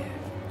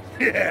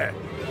here. Yeah.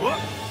 What?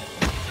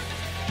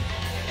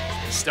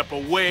 Step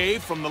away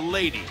from the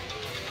lady.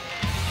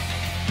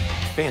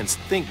 Fans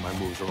think my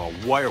moves are all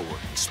wirework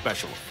and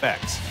special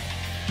effects.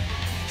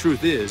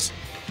 Truth is,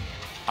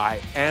 I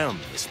am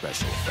the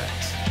special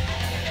effects.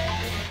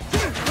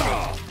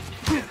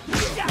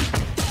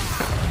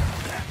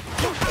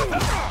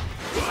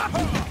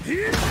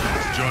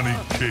 Johnny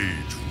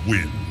Cage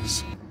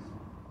wins.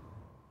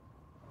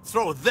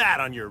 Throw that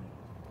on your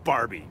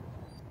Barbie,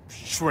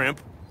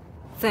 shrimp.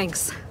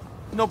 Thanks.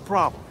 No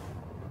problem.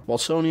 While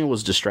Sonya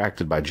was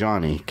distracted by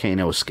Johnny,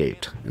 Kano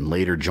escaped, and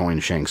later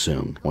joined Shang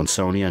Tsung, when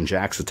Sonya and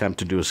Jax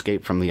attempted to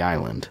escape from the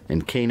island,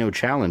 and Kano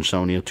challenged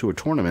Sonya to a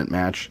tournament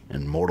match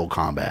in Mortal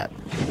Kombat.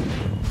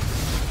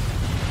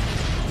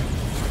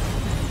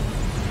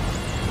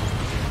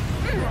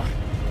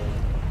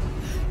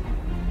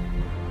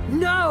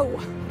 No!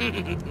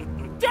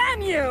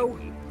 Damn you!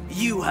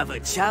 You have a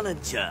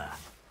challenger,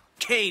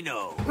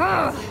 Kano.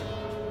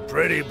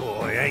 Pretty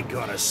boy ain't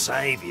gonna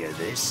save you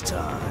this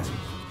time.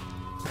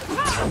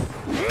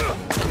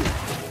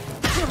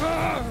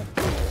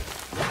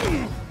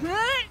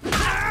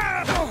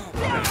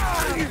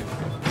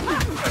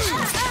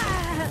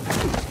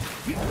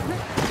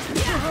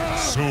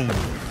 Sonya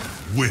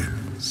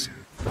wins.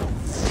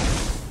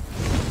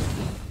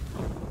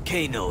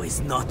 Kano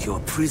is not your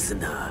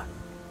prisoner.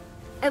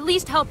 At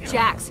least help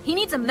Jax. He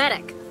needs a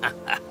medic.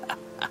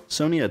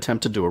 Sonya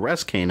attempted to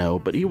arrest Kano,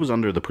 but he was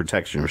under the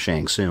protection of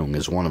Shang Tsung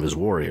as one of his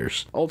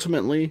warriors.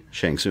 Ultimately,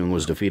 Shang Tsung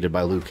was defeated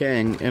by Liu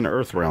Kang, and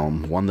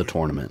Earthrealm won the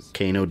tournament.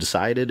 Kano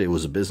decided it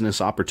was a business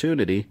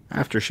opportunity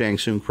after Shang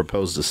Tsung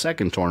proposed a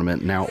second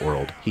tournament in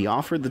Outworld. He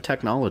offered the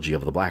technology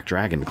of the Black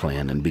Dragon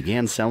clan and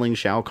began selling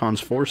Shao Kahn's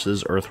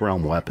forces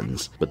Earthrealm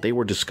weapons, but they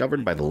were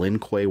discovered by the Lin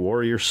Kuei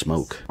warrior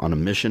Smoke, on a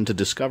mission to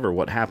discover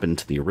what happened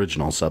to the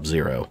original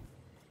Sub-Zero.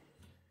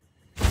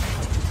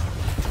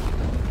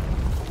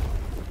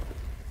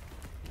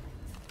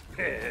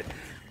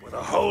 With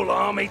a whole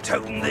army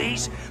toting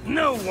these,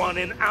 no one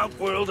in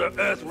Outworld or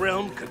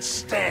Earthrealm could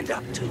stand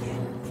up to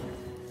you.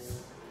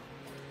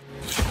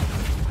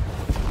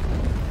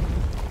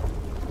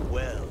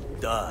 Well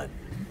done.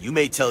 You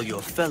may tell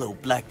your fellow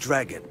Black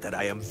Dragon that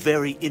I am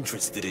very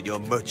interested in your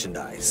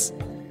merchandise.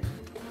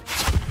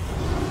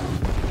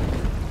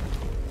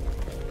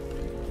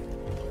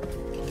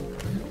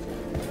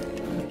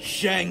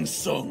 Shang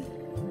Tsung.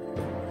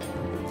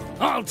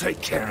 I'll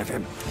take care of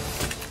him.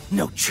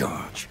 No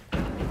charge.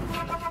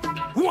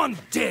 One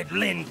dead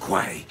Lin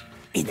Kuei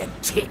in a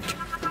tick.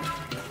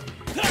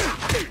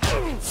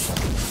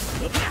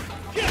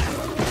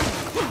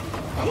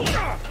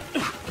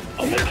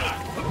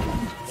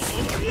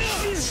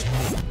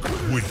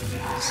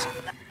 Wins.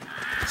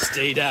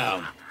 Stay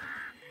down.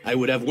 I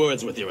would have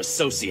words with your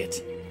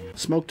associate.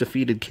 Smoke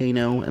defeated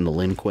Kano, and the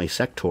Lin Kuei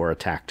sector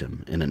attacked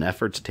him in an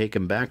effort to take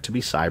him back to be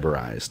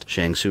cyberized.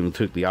 Shang Tsung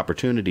took the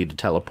opportunity to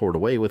teleport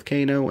away with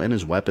Kano and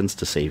his weapons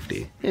to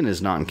safety. In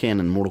his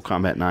non-canon Mortal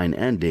Kombat 9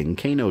 ending,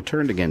 Kano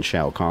turned against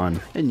Shao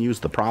Kahn and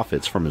used the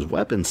profits from his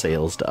weapon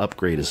sales to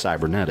upgrade his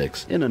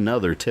cybernetics, in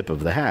another tip of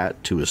the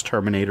hat to his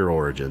Terminator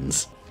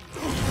origins.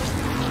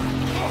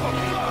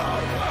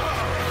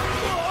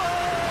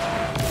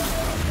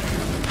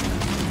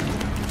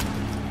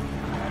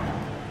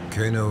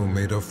 Kano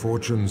made a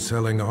fortune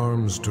selling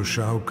arms to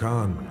Shao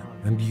Kahn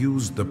and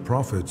used the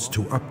profits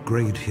to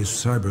upgrade his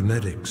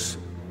cybernetics.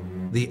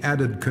 The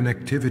added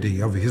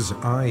connectivity of his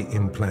eye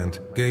implant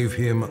gave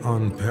him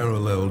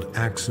unparalleled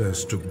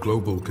access to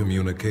global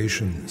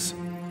communications.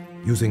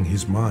 Using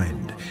his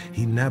mind,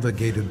 he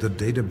navigated the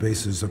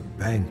databases of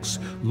banks,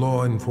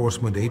 law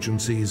enforcement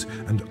agencies,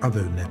 and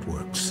other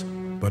networks.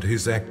 But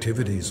his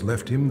activities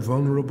left him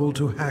vulnerable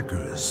to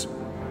hackers.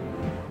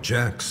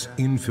 Jax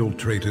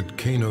infiltrated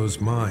Kano's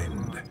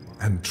mind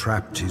and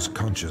trapped his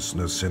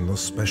consciousness in the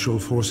Special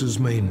Forces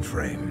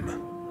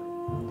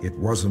mainframe. It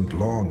wasn't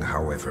long,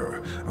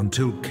 however,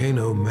 until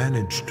Kano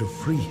managed to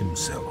free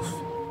himself.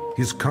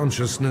 His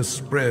consciousness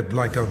spread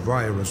like a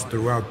virus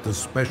throughout the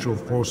Special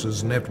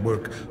Forces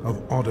network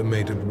of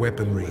automated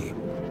weaponry.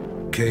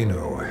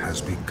 Kano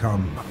has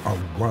become a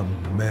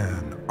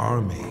one-man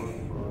army.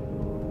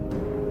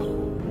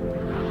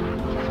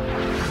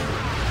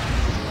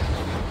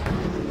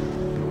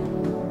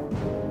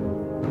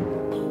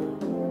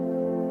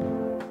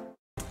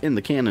 In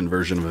the canon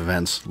version of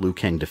events, Liu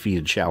Kang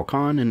defeated Shao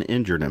Kahn and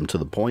injured him to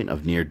the point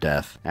of near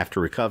death. After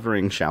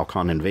recovering, Shao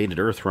Kahn invaded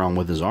Earthrealm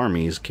with his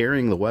armies,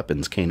 carrying the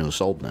weapons Kano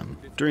sold them.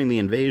 During the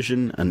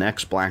invasion, an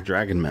ex-Black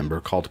Dragon member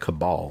called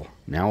Cabal,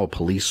 now a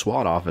police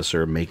SWAT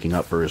officer making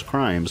up for his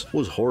crimes,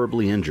 was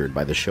horribly injured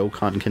by the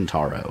Shokan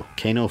Kintaro.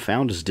 Kano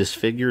found his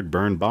disfigured,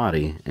 burned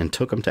body and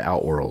took him to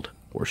Outworld,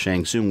 where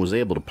Shang Tsung was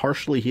able to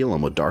partially heal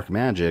him with dark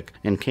magic,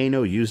 and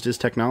Kano used his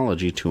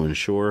technology to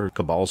ensure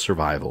Cabal's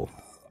survival.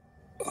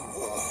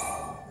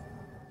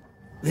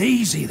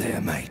 Easy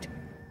there, mate.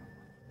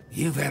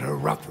 You've had a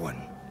rough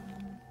one.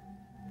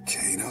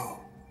 Kano?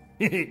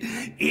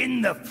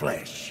 In the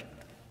flesh.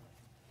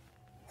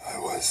 I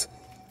was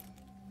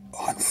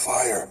on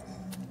fire.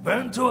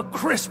 Burned to a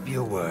crisp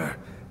you were.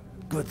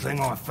 Good thing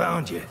I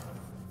found you.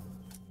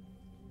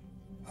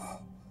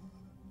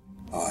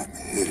 I'm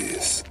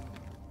hideous.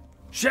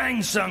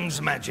 Shang Tsung's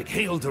magic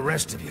healed the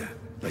rest of you,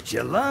 but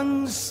your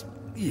lungs...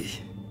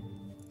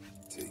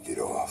 Take it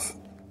off.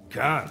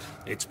 Can't.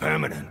 It's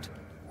permanent.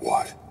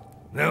 What?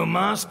 No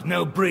mask,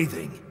 no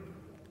breathing.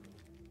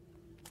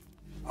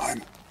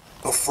 I'm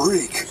a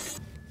freak.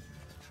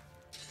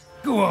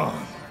 Go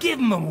on, give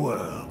him a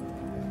whirl.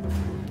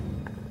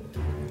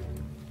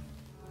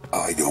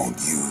 I don't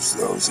use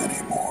those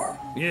anymore.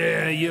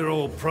 Yeah, you're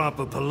all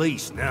proper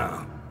police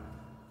now.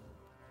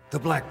 The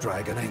Black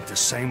Dragon ain't the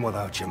same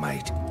without you,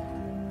 mate.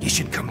 You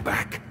should come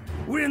back.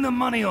 We're in the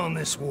money on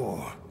this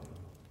war.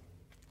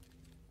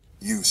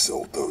 You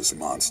sold those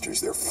monsters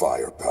their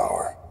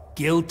firepower.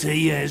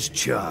 Guilty as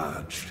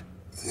charged.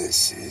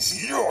 This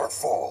is your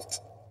fault.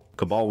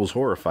 Cabal was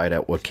horrified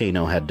at what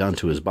Kano had done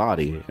to his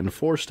body and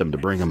forced him to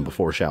bring him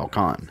before Shao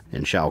Kahn.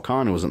 And Shao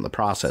Kahn was in the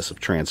process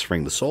of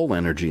transferring the soul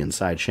energy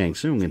inside Shang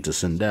Tsung into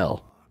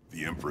Sindel.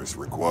 The Empress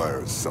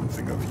requires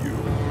something of you.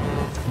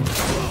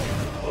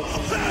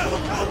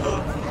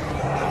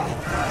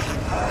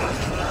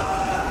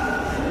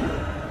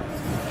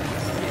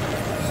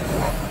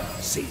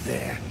 See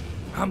there?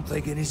 I'm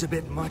thinking he's a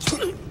bit much.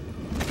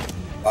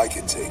 I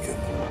can take him.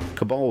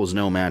 Cabal was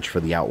no match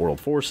for the Outworld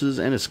forces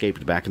and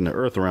escaped back into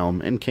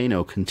Earthrealm, and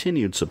Kano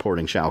continued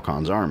supporting Shao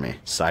Kahn's army.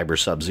 Cyber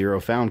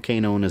Sub-Zero found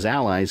Kano and his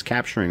allies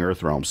capturing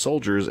Earthrealm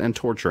soldiers and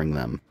torturing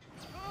them.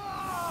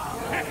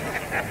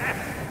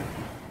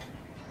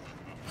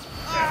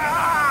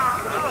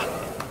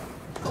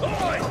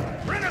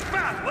 Bring us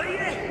back, will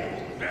you?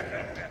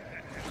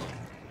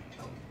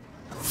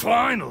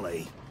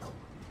 Finally!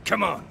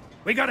 Come on,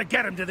 we gotta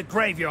get him to the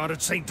graveyard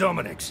at St.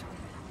 Dominic's.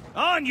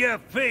 On your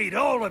feet,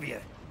 all of you!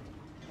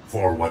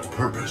 For what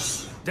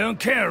purpose? Don't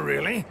care,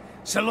 really,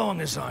 so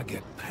long as I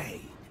get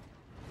paid.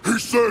 He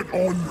said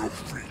on your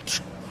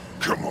feet.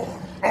 Come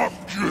on, up,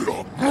 get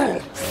up.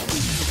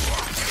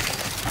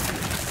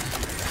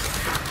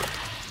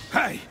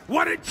 Hey,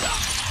 what did...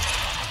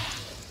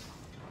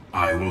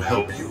 I will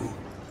help you.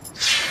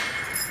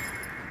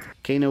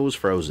 Kano was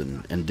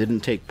frozen and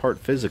didn't take part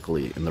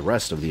physically in the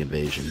rest of the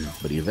invasion,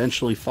 but he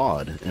eventually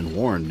thawed and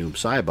warned Noob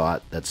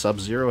Saibot that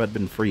Sub-Zero had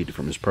been freed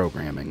from his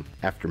programming.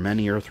 After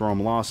many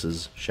Earthrealm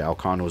losses, Shao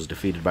Kahn was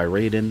defeated by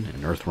Raiden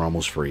and Earthrealm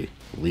was free,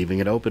 leaving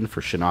it open for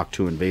Shinnok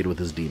to invade with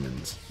his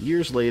demons.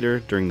 Years later,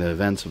 during the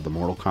events of the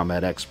Mortal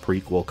Kombat X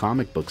prequel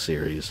comic book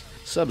series,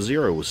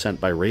 Sub-Zero was sent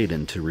by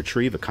Raiden to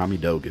retrieve a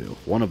Kamidogu,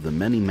 one of the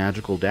many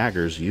magical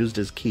daggers used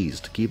as keys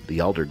to keep the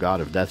Elder God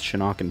of Death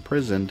Shinnok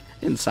imprisoned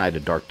inside a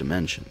dark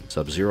dimension.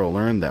 Sub-Zero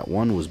learned that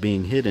one was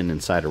being hidden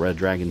inside a Red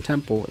Dragon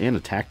temple and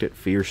attacked it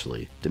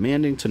fiercely,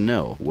 demanding to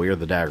know where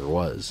the dagger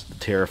was. The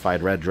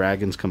terrified Red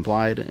Dragons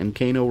complied, and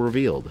Kano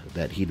revealed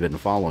that he'd been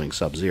following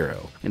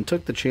Sub-Zero, and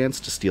took the chance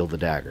to steal the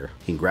dagger.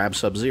 He grabbed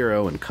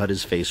Sub-Zero and cut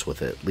his face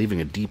with it,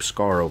 leaving a deep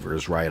scar over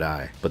his right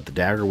eye. But the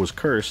dagger was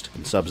cursed,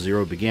 and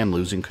Sub-Zero began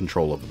losing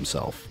control of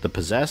himself. The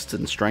possessed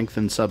and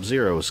strengthened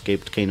Sub-Zero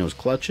escaped Kano's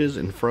clutches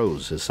and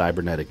froze his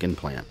cybernetic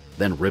implant,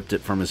 then ripped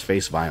it from his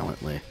face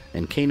violently,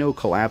 and Kano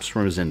collapsed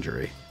from his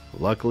injury.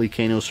 Luckily,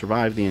 Kano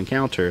survived the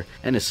encounter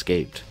and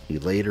escaped. He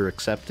later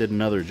accepted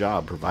another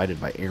job provided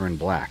by Aaron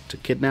Black to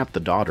kidnap the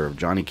daughter of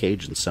Johnny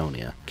Cage and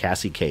Sonya,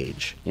 Cassie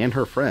Cage, and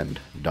her friend,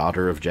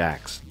 daughter of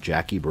Jax,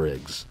 Jackie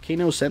Briggs.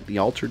 Kano sent the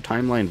altered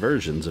timeline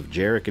versions of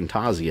Jarek and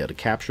Tazia to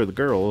capture the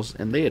girls,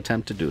 and they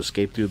attempted to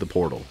escape through the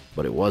portal.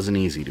 But it wasn't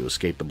easy to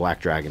escape the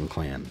Black Dragon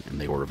clan, and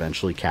they were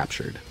eventually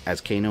captured.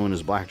 As Kano and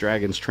his Black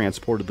Dragons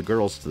transported the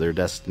girls to their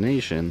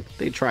destination,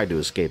 they tried to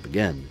escape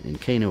again, and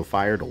Kano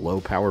fired a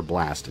low-powered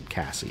blast at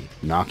Cassie,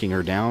 knocking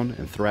her down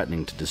and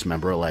threatening to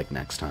dismember a leg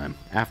next time.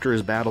 After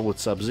his battle with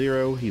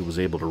Sub-Zero, he was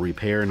able to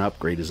repair and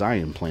upgrade his eye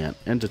implant,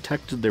 and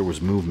detected there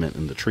was movement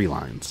in the tree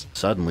lines.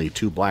 Suddenly,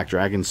 2 Black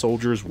Dragon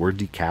soldiers were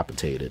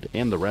decapitated,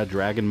 and the Red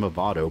Dragon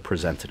Mavado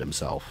presented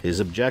himself. His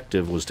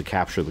objective was to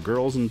capture the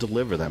girls and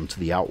deliver them to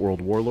the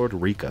Outworld warlord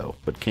Rico,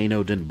 but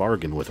Kano didn't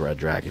bargain with Red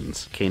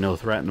Dragons. Kano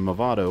threatened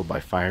Mavado by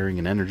firing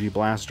an energy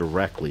blast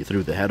directly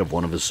through the head of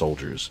one of his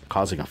soldiers,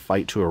 causing a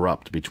fight to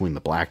erupt between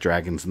the Black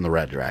Dragons and the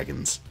Red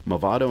Dragons.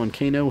 Mavado and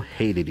Kano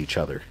hated each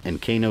other,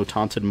 and Kano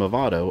taunted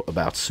Mavado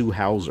about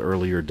Suhao's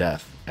earlier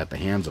death at the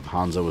hands of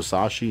Hanzo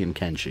Asashi and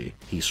Kenshi.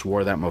 He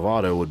swore that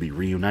Mavado would be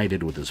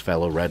reunited with his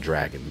fellow Red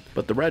Dragon,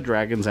 but the Red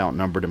Dragons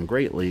outnumbered him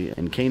greatly,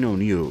 and Kano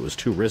knew it was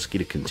too risky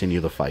to continue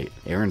the fight.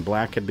 Aaron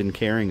Black had been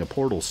carrying a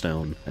portal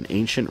stone, an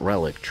ancient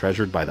relic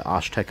treasured by the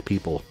Aztec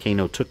people.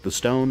 Kano took the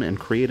stone and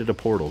created a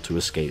portal to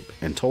escape,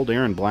 and told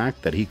Aaron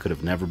Black that he could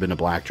have never been a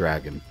Black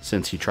Dragon,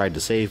 since he tried to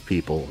save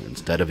people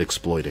instead of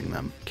exploiting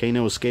them.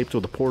 Kano escaped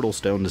with a portal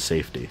stone to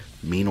safety.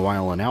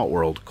 Meanwhile, in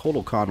Outworld,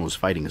 Kotal Khan was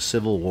fighting a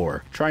civil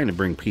war, trying to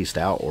bring peace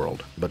to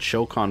Outworld, but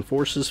Shokan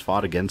forces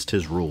fought against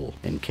his rule,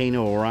 and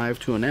Kano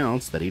arrived to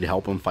announce that he'd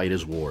help him fight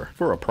his war,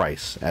 for a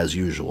price, as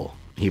usual.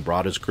 He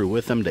brought his crew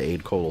with him to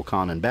aid Kotal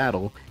Khan in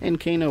battle, and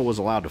Kano was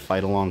allowed to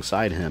fight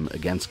alongside him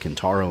against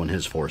Kintaro and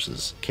his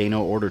forces.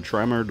 Kano ordered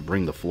Tremor to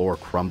bring the floor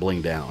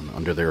crumbling down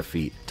under their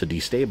feet to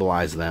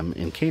destabilize them,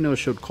 and Kano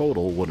showed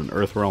Kotal what an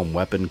Earthrealm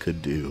weapon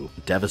could do.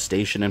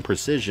 Devastation and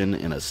precision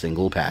in a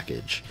single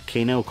package.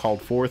 Kano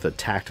called forth a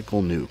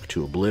tactical nuke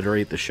to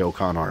obliterate the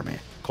Shokan army.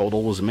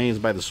 Kotal was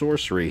amazed by the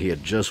sorcery he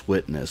had just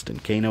witnessed,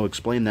 and Kano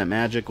explained that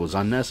magic was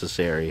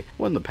unnecessary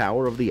when the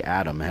power of the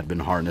atom had been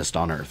harnessed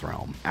on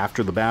Earthrealm.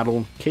 After the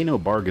battle, Kano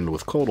bargained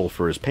with Kotal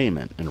for his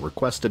payment and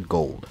requested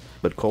gold,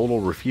 but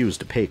Kotal refused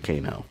to pay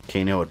Kano.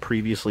 Kano had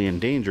previously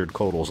endangered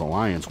Kotal's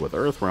alliance with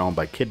Earthrealm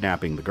by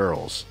kidnapping the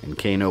girls, and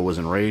Kano was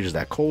enraged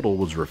that Kotal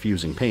was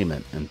refusing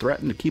payment and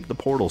threatened to keep the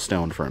portal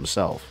stone for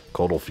himself.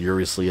 Kotal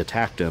furiously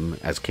attacked him,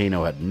 as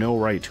Kano had no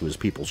right to his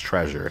people's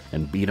treasure,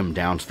 and beat him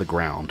down to the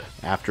ground.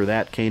 After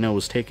that, Kano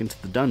was taken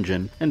to the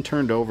dungeon and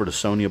turned over to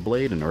Sonya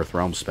Blade and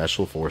Earthrealm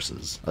Special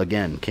Forces.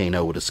 Again,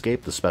 Kano would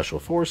escape the Special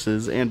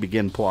Forces and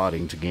begin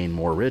plotting to gain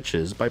more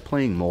riches by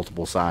playing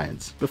multiple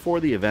sides.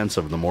 Before the events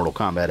of the Mortal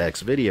Kombat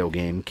X video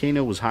game,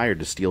 Kano was hired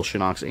to steal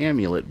Shinnok's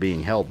amulet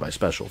being held by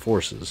Special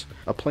Forces,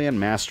 a plan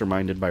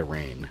masterminded by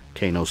Rain.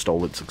 Kano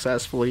stole it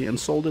successfully and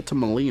sold it to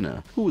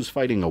Mileena, who was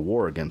fighting a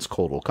war against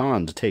Kotal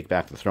Khan to take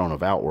back the throne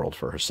of Outworld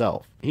for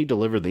herself. He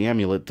delivered the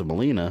amulet to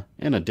Mileena,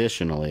 and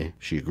additionally,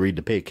 she agreed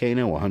to pay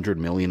Kano 100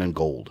 million in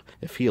gold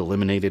if he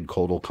eliminated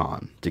Kotal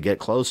Khan. To get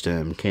close to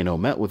him, Kano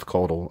met with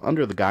Kotal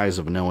under the guise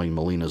of knowing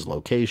Mileena's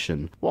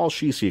location, while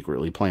she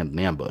secretly planned an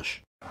ambush.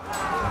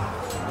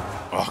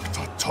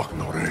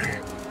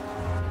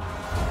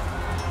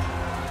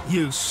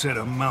 You said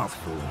a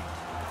mouthful.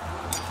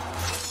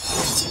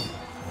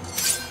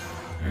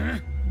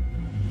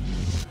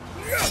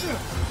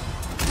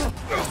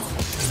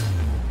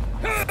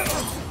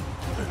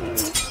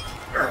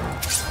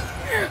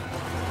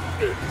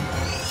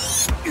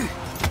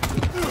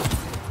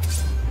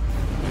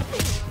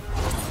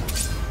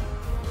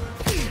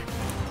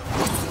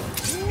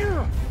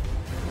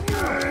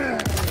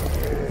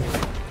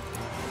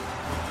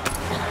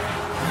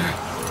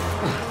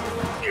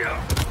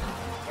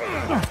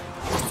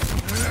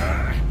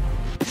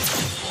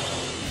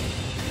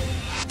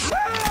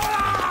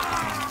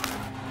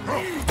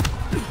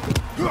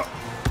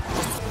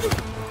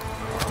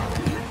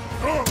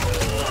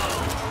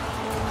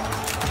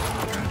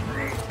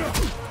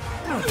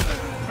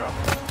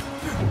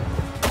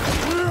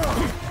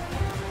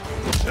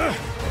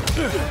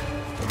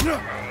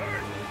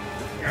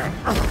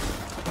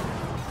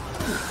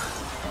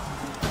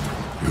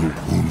 You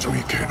wound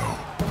me, Kano.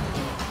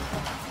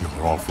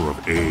 Your offer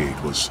of aid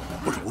was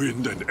but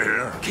wind and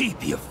air.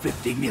 Keep your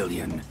 50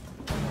 million.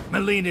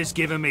 Mileena's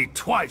given me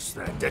twice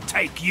that to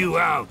take you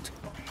out.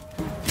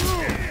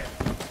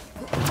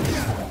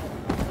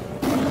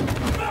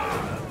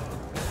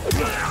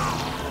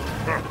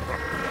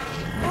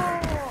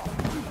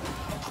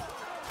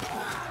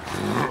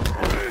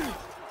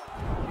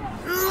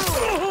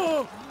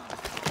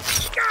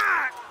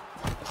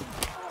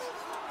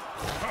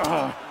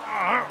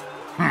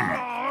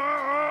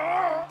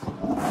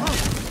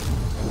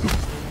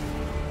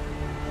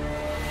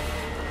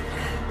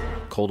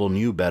 Kotal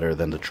knew better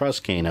than to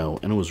trust Kano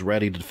and was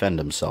ready to defend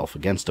himself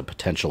against a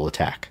potential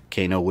attack.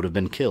 Kano would have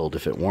been killed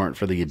if it weren't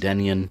for the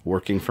Edenian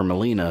working for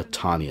Mileena,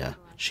 Tanya.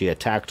 She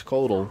attacked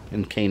Kotal,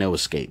 and Kano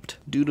escaped.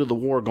 Due to the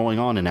war going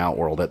on in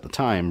Outworld at the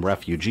time,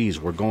 refugees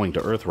were going to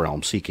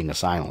Earthrealm seeking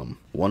asylum.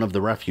 One of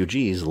the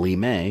refugees, Lee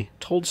May,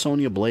 told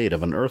Sonya Blade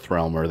of an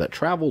Earthrealmer that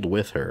traveled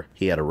with her.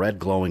 He had a red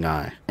glowing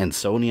eye, and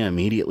Sonya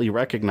immediately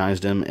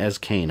recognized him as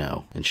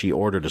Kano, and she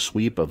ordered a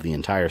sweep of the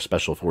entire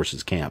Special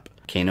Forces camp.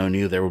 Kano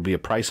knew there would be a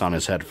price on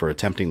his head for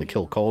attempting to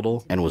kill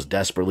Kotal, and was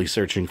desperately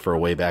searching for a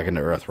way back into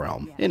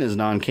Earthrealm. In his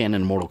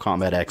non-canon Mortal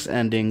Kombat X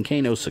ending,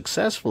 Kano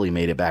successfully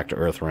made it back to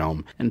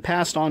Earthrealm, and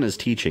passed on his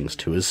teachings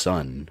to his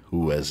son,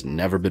 who has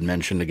never been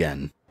mentioned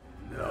again.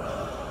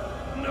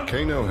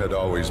 Kano had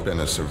always been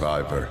a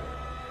survivor,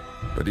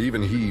 but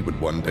even he would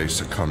one day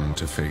succumb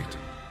to fate.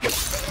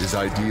 His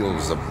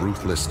ideals of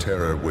ruthless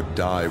terror would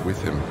die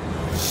with him,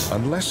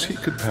 unless he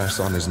could pass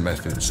on his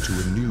methods to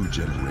a new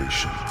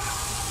generation.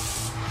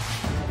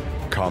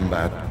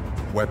 Combat,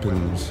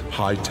 weapons,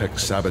 high-tech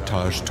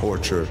sabotage,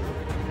 torture,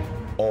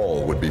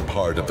 all would be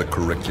part of the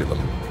curriculum.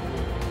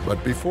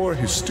 But before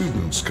his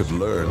students could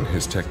learn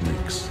his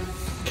techniques,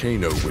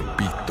 Kano would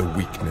beat the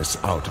weakness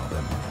out of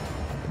them.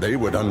 They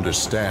would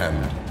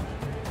understand,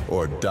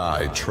 or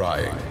die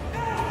trying.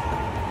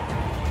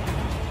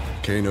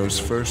 Kano's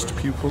first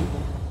pupil?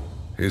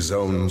 His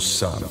own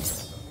son.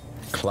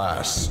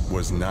 Class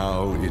was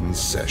now in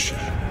session.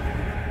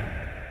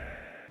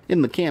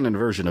 In the canon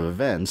version of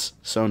events,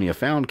 Sonya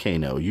found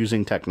Kano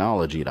using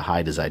technology to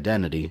hide his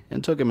identity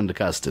and took him into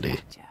custody.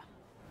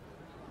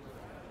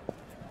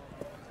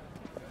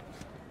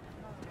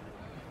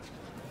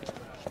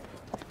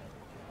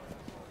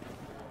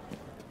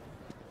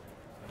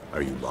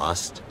 Are you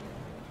lost?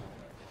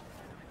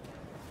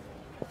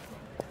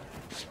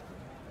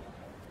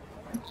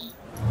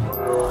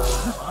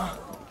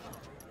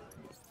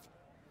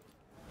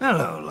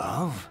 Hello,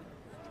 love.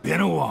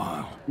 Been a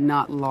while.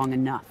 Not long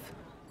enough.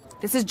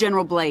 This is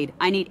General Blade.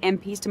 I need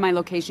MPs to my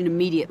location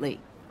immediately.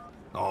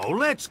 Oh,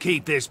 let's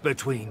keep this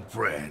between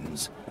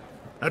friends.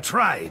 A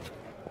trade.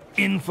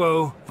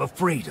 Info for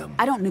freedom.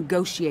 I don't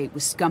negotiate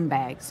with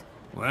scumbags.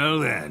 Well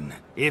then,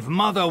 if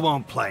mother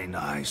won't play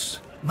nice,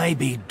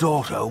 maybe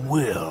daughter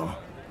will.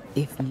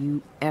 If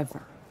you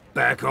ever...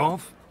 Back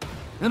off?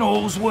 Then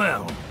all's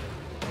well.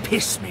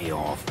 Piss me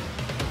off.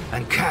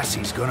 And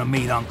Cassie's gonna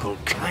meet Uncle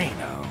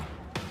Kano.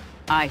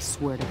 I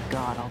swear to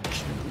God I'll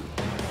kill you.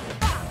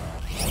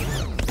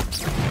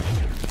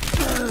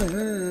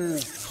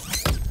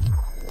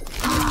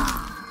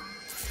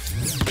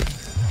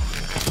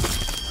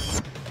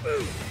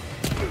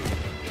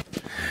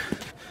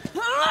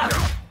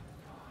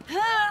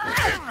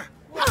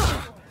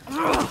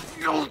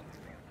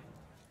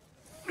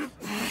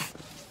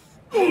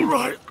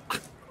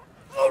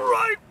 All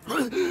right.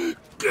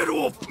 Get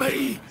off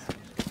me.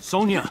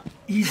 Sonya,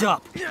 ease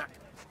up.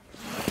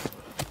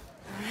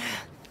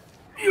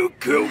 You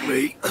killed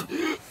me.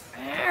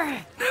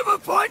 Never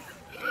find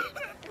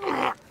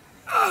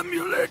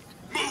amulet.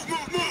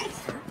 Move.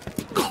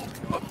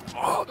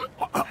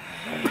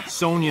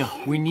 Sonya,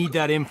 we need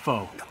that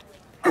info.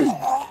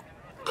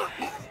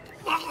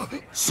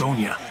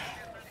 Sonya,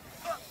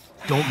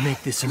 don't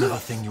make this another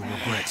thing you'll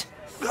regret.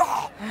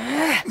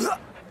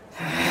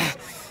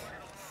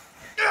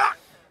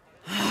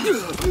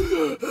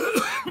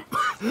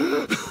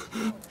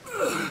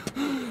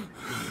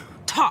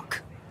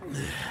 Talk.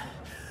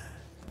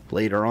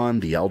 Later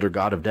on, the Elder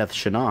God of Death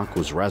Shinnok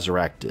was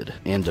resurrected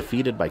and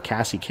defeated by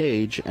Cassie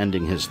Cage,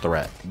 ending his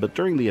threat. But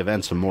during the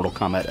events of Mortal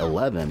Kombat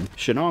 11,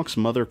 Shinnok's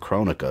mother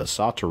Kronika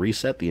sought to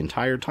reset the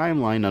entire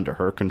timeline under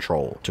her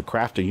control, to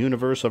craft a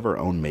universe of her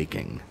own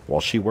making. While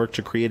she worked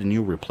to create a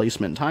new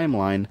replacement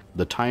timeline,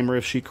 the time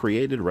rift she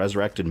created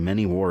resurrected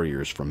many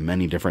warriors from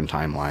many different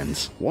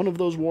timelines. One of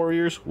those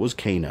warriors was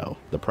Kano.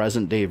 The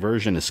present-day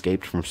version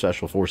escaped from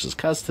Special Forces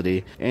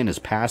custody, and his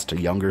past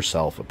younger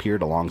self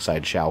appeared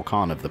alongside Shao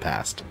Kahn of the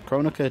past.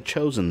 Kronika had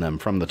chosen them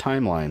from the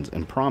timelines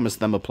and promised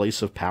them a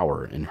place of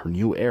power in her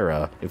new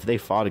era if they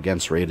fought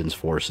against Raiden's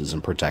forces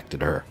and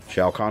protected her.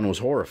 Shao Kahn was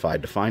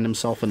horrified to find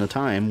himself in a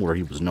time where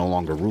he was no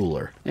longer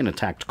ruler, and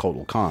attacked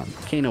Kotal Khan.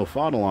 Kano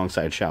fought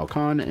alongside Shao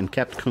Kahn and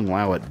kept Kung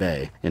Lao at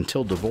bay,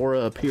 until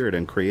D'Vorah appeared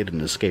and created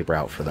an escape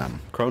route for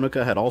them.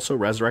 Kronika had also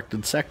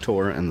resurrected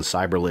Sector and the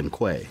Cyberlin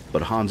Quay,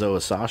 but Hanzo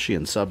Asashi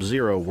and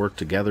Sub-Zero worked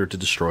together to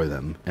destroy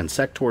them, and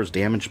Sector's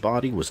damaged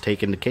body was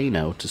taken to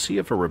Kano to see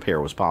if a repair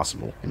was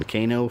possible, and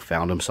Kano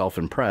found himself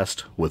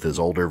impressed with his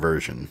older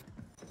version.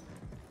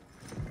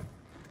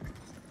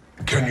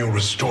 Can you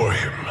restore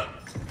him?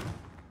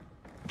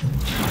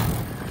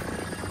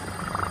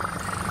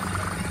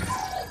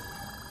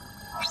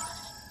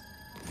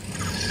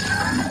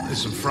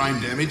 There's some frame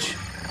damage.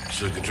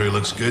 Circuitry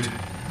looks good.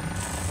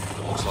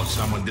 It looks like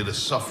someone did a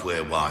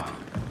software wipe.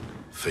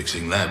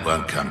 Fixing that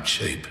won't come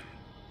cheap.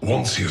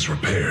 Once he is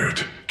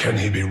repaired, can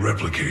he be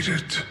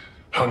replicated?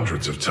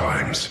 Hundreds of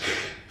times.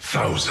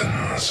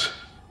 Thousands.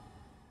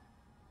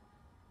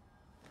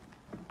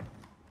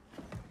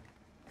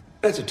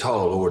 That's a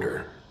tall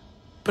order.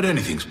 But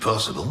anything's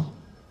possible.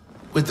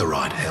 With the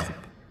right help.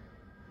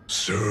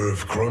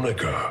 Serve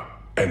Kronika,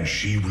 and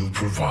she will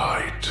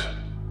provide.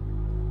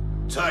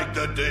 Take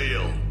the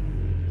deal.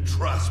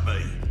 Trust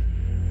me.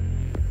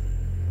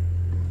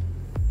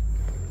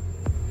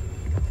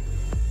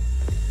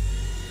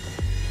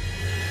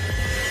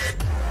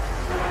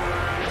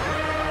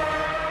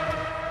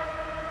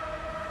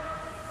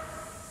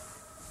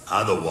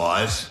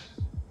 Otherwise,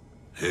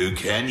 who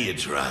can you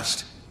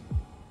trust?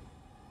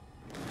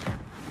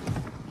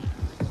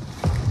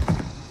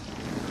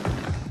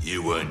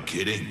 You weren't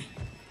kidding.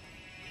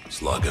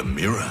 It's like a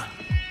mirror,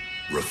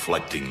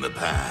 reflecting the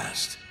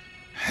past.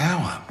 How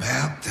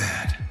about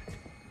that?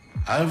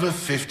 Over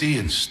 50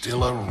 and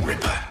still a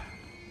ripper.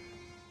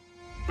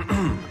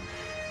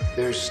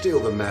 There's still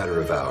the matter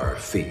of our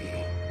fee.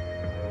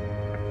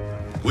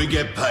 We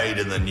get paid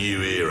in the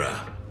new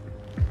era.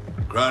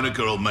 Kronika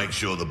will make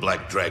sure the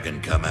Black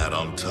Dragon come out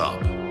on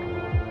top.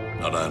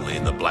 Not only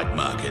in the black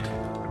market,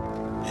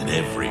 in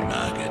every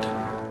market.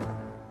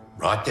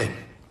 Right then,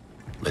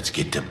 let's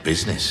get to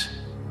business.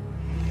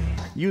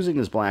 Using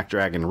his Black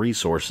Dragon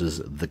resources,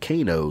 the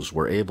Kanos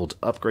were able to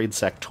upgrade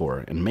Sector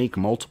and make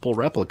multiple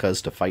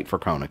replicas to fight for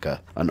Kronika,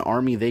 an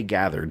army they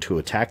gathered to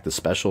attack the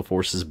Special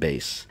Forces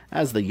base,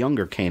 as the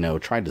younger Kano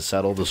tried to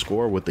settle the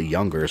score with the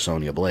younger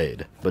Sonya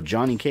Blade. But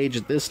Johnny Cage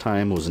at this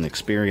time was an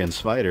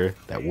experienced fighter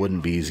that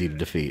wouldn't be easy to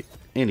defeat,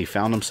 and he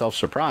found himself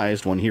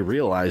surprised when he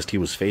realized he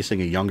was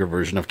facing a younger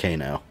version of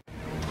Kano.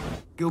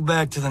 Go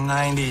back to the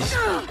 90s.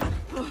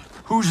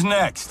 Who's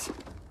next?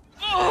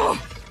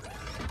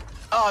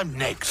 I'm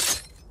next.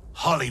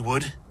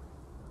 Hollywood.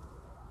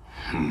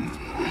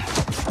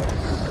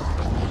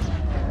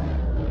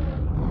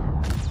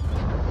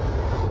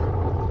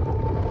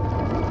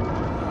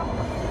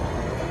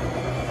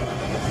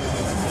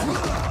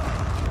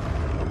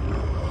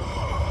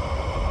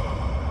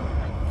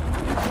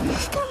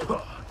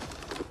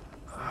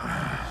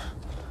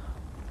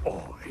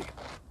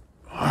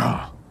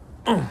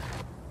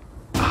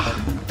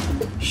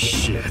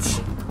 Shit.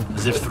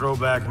 As if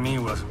throwback me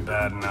wasn't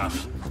bad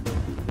enough.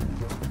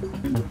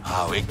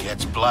 Oh, it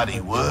gets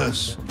bloody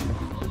worse.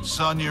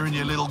 Sonya and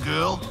your little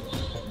girl,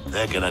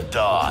 they're gonna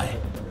die.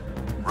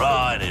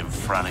 Right in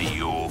front of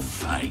your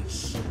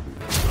face.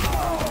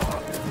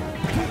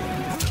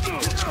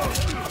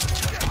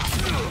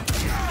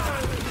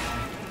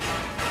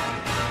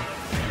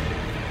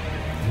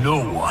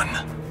 No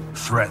one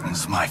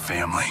threatens my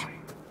family.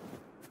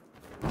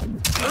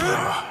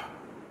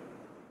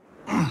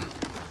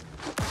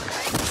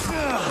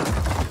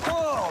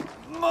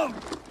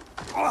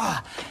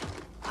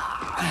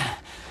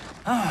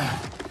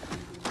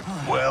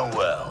 Well,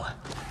 well.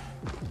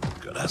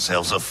 Got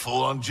ourselves a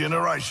full-on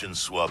generation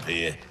swap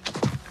here.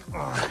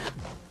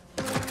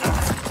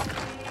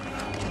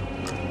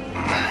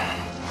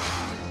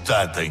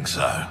 Don't think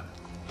so.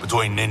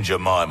 Between Ninja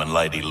Mime and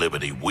Lady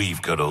Liberty,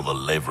 we've got all the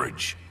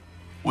leverage.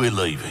 We're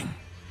leaving.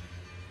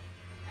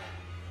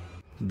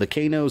 The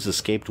Kanos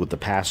escaped with the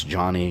past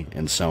Johnny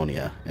and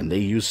Sonya, and they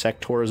used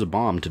Sector as a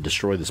bomb to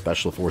destroy the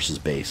Special Forces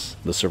base.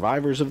 The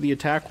survivors of the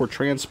attack were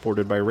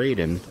transported by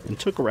Raiden and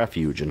took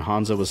refuge in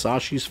Hanzo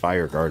Asashi's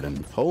Fire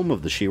Garden, home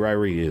of the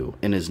Shirai Ryu.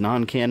 In his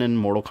non-canon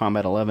Mortal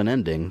Kombat 11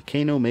 ending,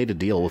 Kano made a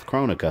deal with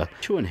Kronika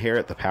to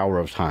inherit the power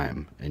of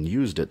time, and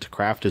used it to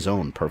craft his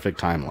own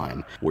perfect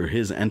timeline, where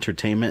his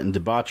entertainment and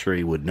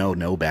debauchery would know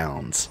no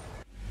bounds.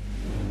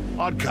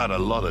 I'd cut a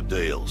lot of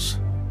deals,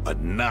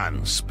 but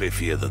none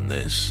spiffier than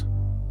this.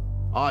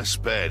 I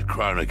spared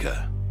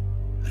Kronika,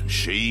 and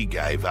she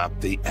gave up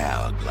the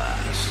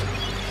hourglass.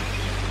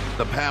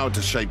 The power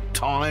to shape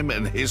time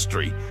and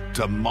history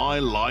to my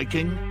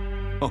liking?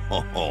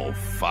 Oh,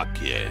 fuck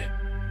yeah.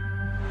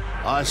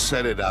 I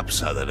set it up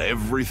so that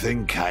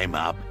everything came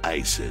up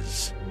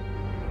aces.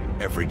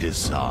 Every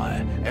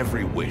desire,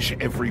 every wish,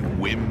 every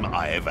whim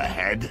I ever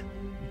had,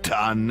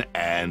 done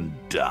and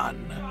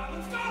done.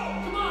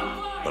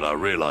 But I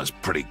realized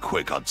pretty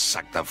quick I'd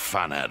suck the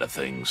fun out of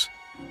things.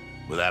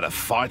 Without a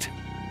fight,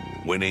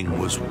 winning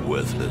was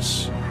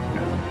worthless.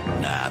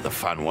 Nah, the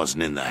fun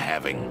wasn't in the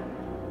having.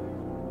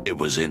 It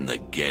was in the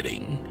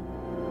getting.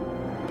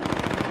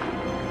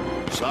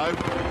 So,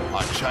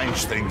 I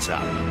changed things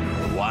up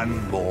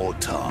one more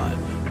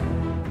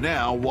time.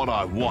 Now, what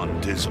I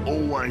want is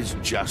always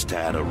just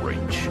out of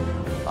reach.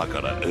 I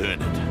gotta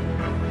earn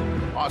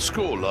it. I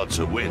score lots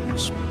of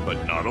wins,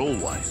 but not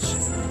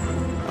always.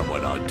 And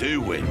when I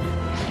do win,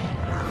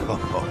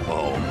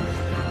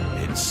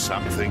 it's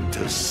something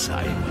to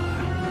savor.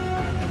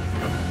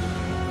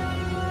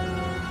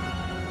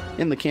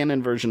 In the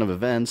canon version of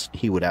events,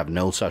 he would have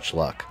no such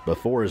luck.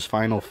 Before his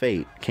final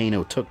fate,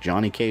 Kano took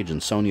Johnny Cage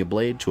and Sonya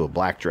Blade to a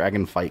Black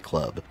Dragon fight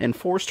club, and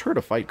forced her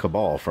to fight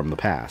Cabal from the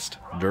past.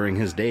 During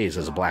his days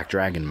as a Black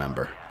Dragon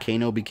member,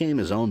 Kano became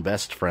his own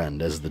best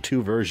friend, as the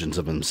two versions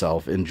of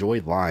himself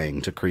enjoyed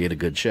lying to create a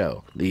good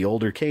show. The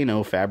older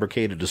Kano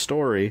fabricated a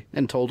story,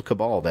 and told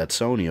Cabal that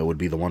Sonya would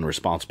be the one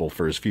responsible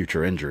for his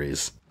future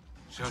injuries.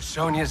 So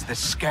Sonya's the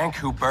skank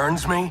who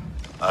burns me?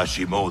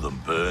 She more than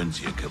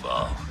burns you,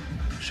 Cabal.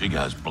 She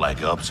goes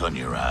black ops on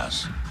your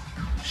ass.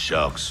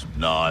 Shocks,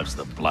 knives,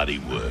 the bloody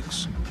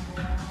works.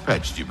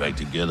 Patched you back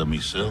together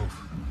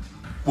myself.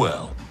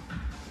 Well,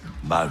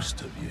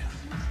 most of you.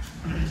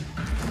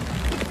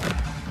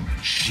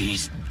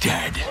 She's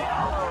dead.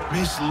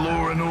 Miss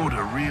Law and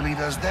Order really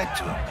does that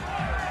to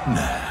him?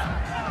 Nah.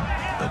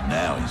 But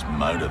now he's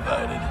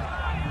motivated.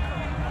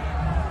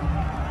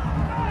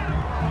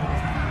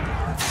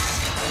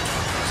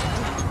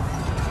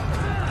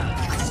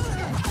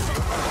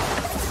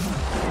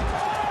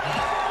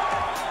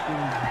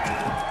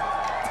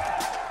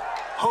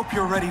 Hope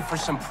you're ready for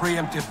some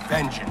preemptive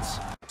vengeance.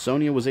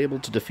 Sonja was able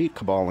to defeat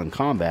Cabal in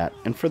combat,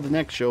 and for the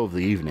next show of the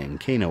evening,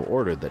 Kano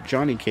ordered that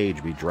Johnny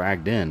Cage be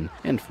dragged in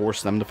and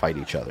forced them to fight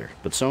each other.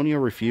 But Sonja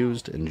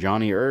refused, and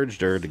Johnny urged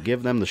her to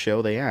give them the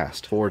show they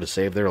asked for to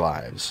save their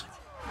lives.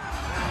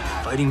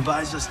 Fighting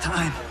buys us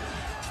time.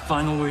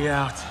 Final way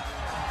out.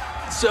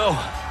 So,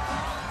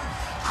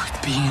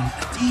 with being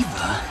a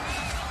diva,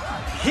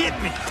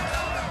 hit me!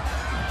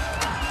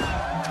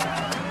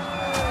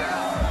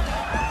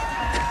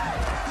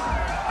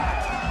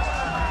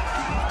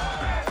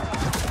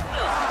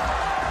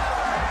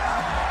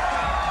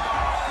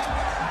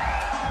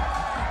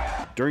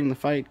 During the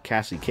fight,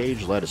 Cassie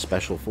Cage led a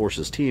Special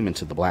Forces team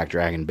into the Black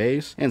Dragon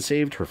base and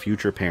saved her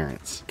future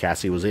parents.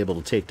 Cassie was able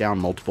to take down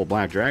multiple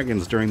Black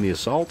Dragons during the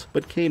assault,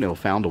 but Kano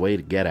found a way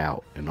to get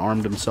out and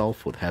armed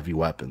himself with heavy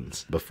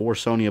weapons, before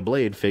Sonya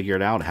Blade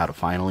figured out how to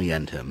finally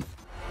end him.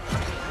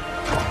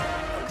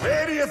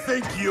 Where do you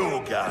think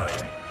you're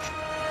going?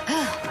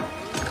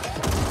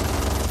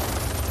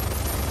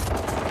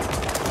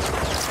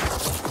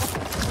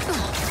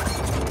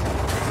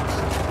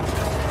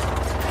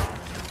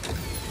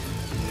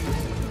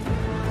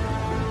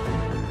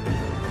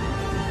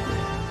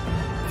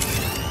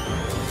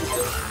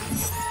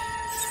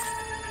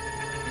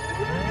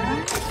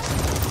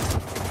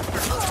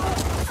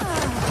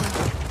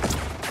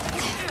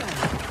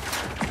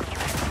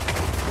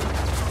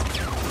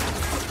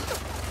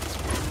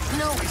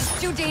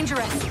 Too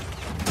dangerous.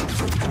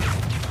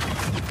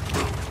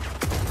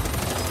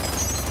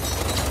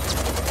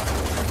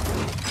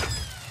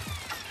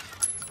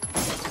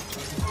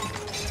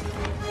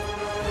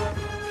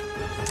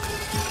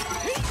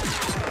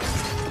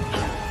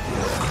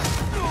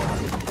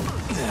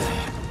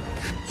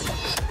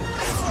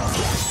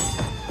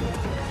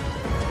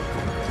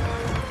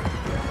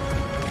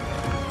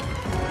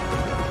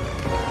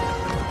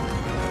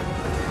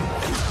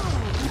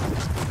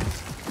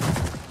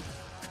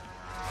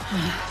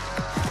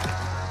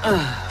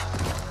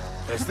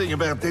 Best thing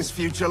about this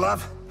future,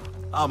 love?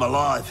 I'm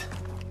alive,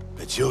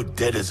 but you're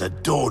dead as a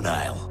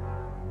doornail.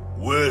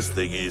 Worst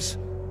thing is,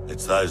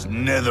 it's those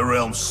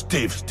Netherrealm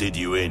stiffs did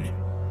you in.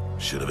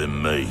 Should have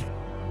been me.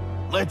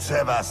 Let's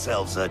have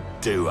ourselves a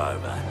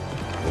do-over.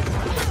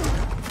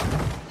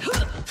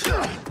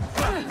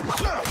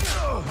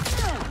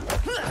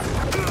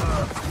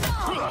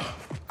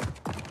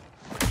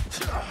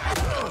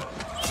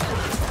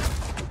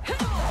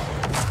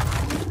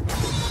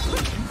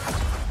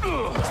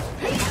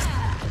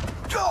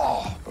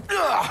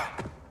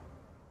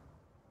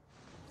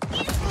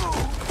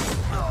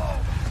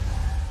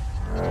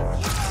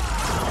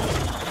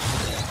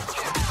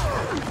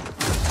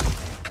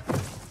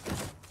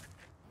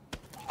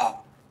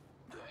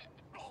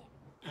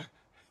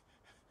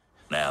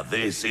 Now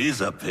this is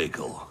a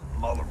pickle.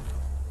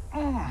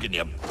 Can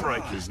you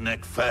break his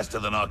neck faster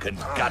than I can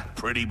gut,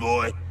 pretty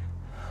boy?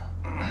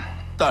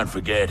 Don't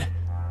forget,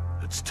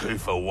 it's 2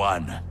 for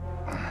 1.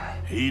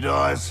 He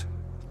dies,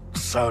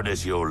 so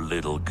does your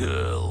little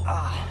girl.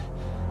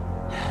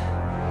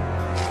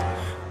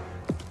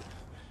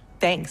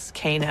 Thanks,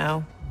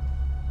 Kano.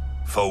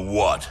 For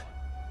what?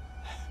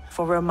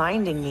 For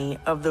reminding me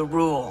of the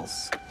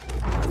rules.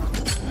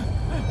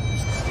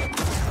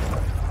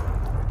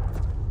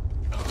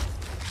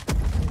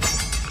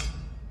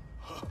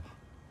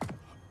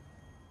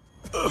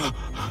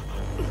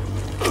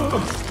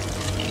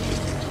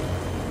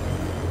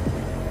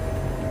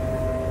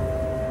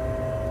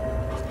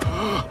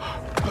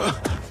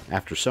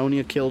 After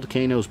Sonja killed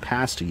Kano's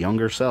past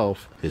younger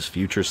self, his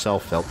future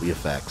self felt the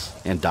effects,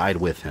 and died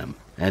with him,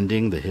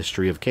 ending the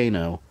history of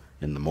Kano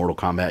in the Mortal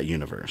Kombat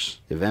universe.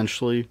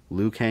 Eventually,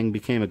 Liu Kang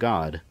became a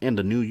god, and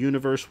a new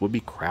universe would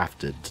be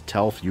crafted to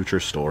tell future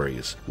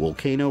stories. Will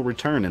Kano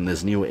return in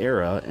this new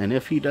era, and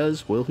if he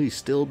does, will he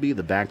still be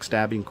the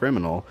backstabbing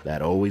criminal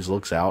that always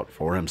looks out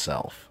for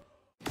himself?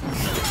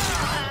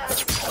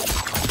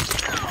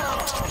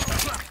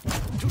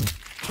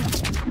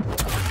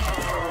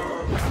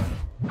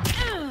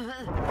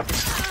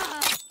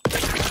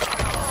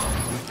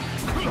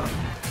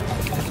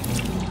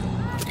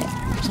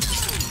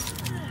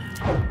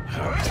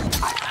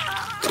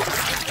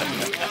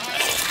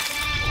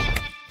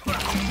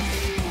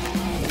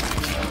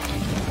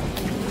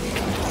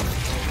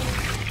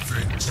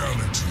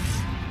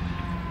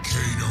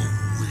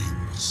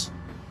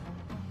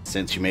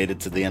 Since you made it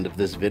to the end of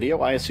this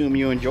video, I assume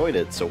you enjoyed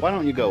it, so why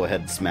don't you go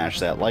ahead and smash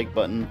that like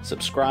button,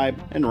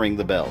 subscribe, and ring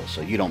the bell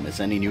so you don't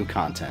miss any new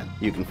content.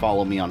 You can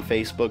follow me on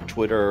Facebook,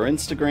 Twitter, or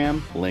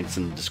Instagram, links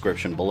in the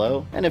description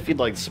below, and if you'd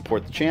like to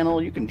support the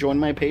channel, you can join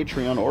my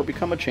Patreon or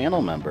become a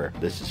channel member.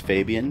 This is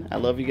Fabian, I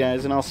love you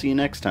guys, and I'll see you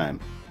next time.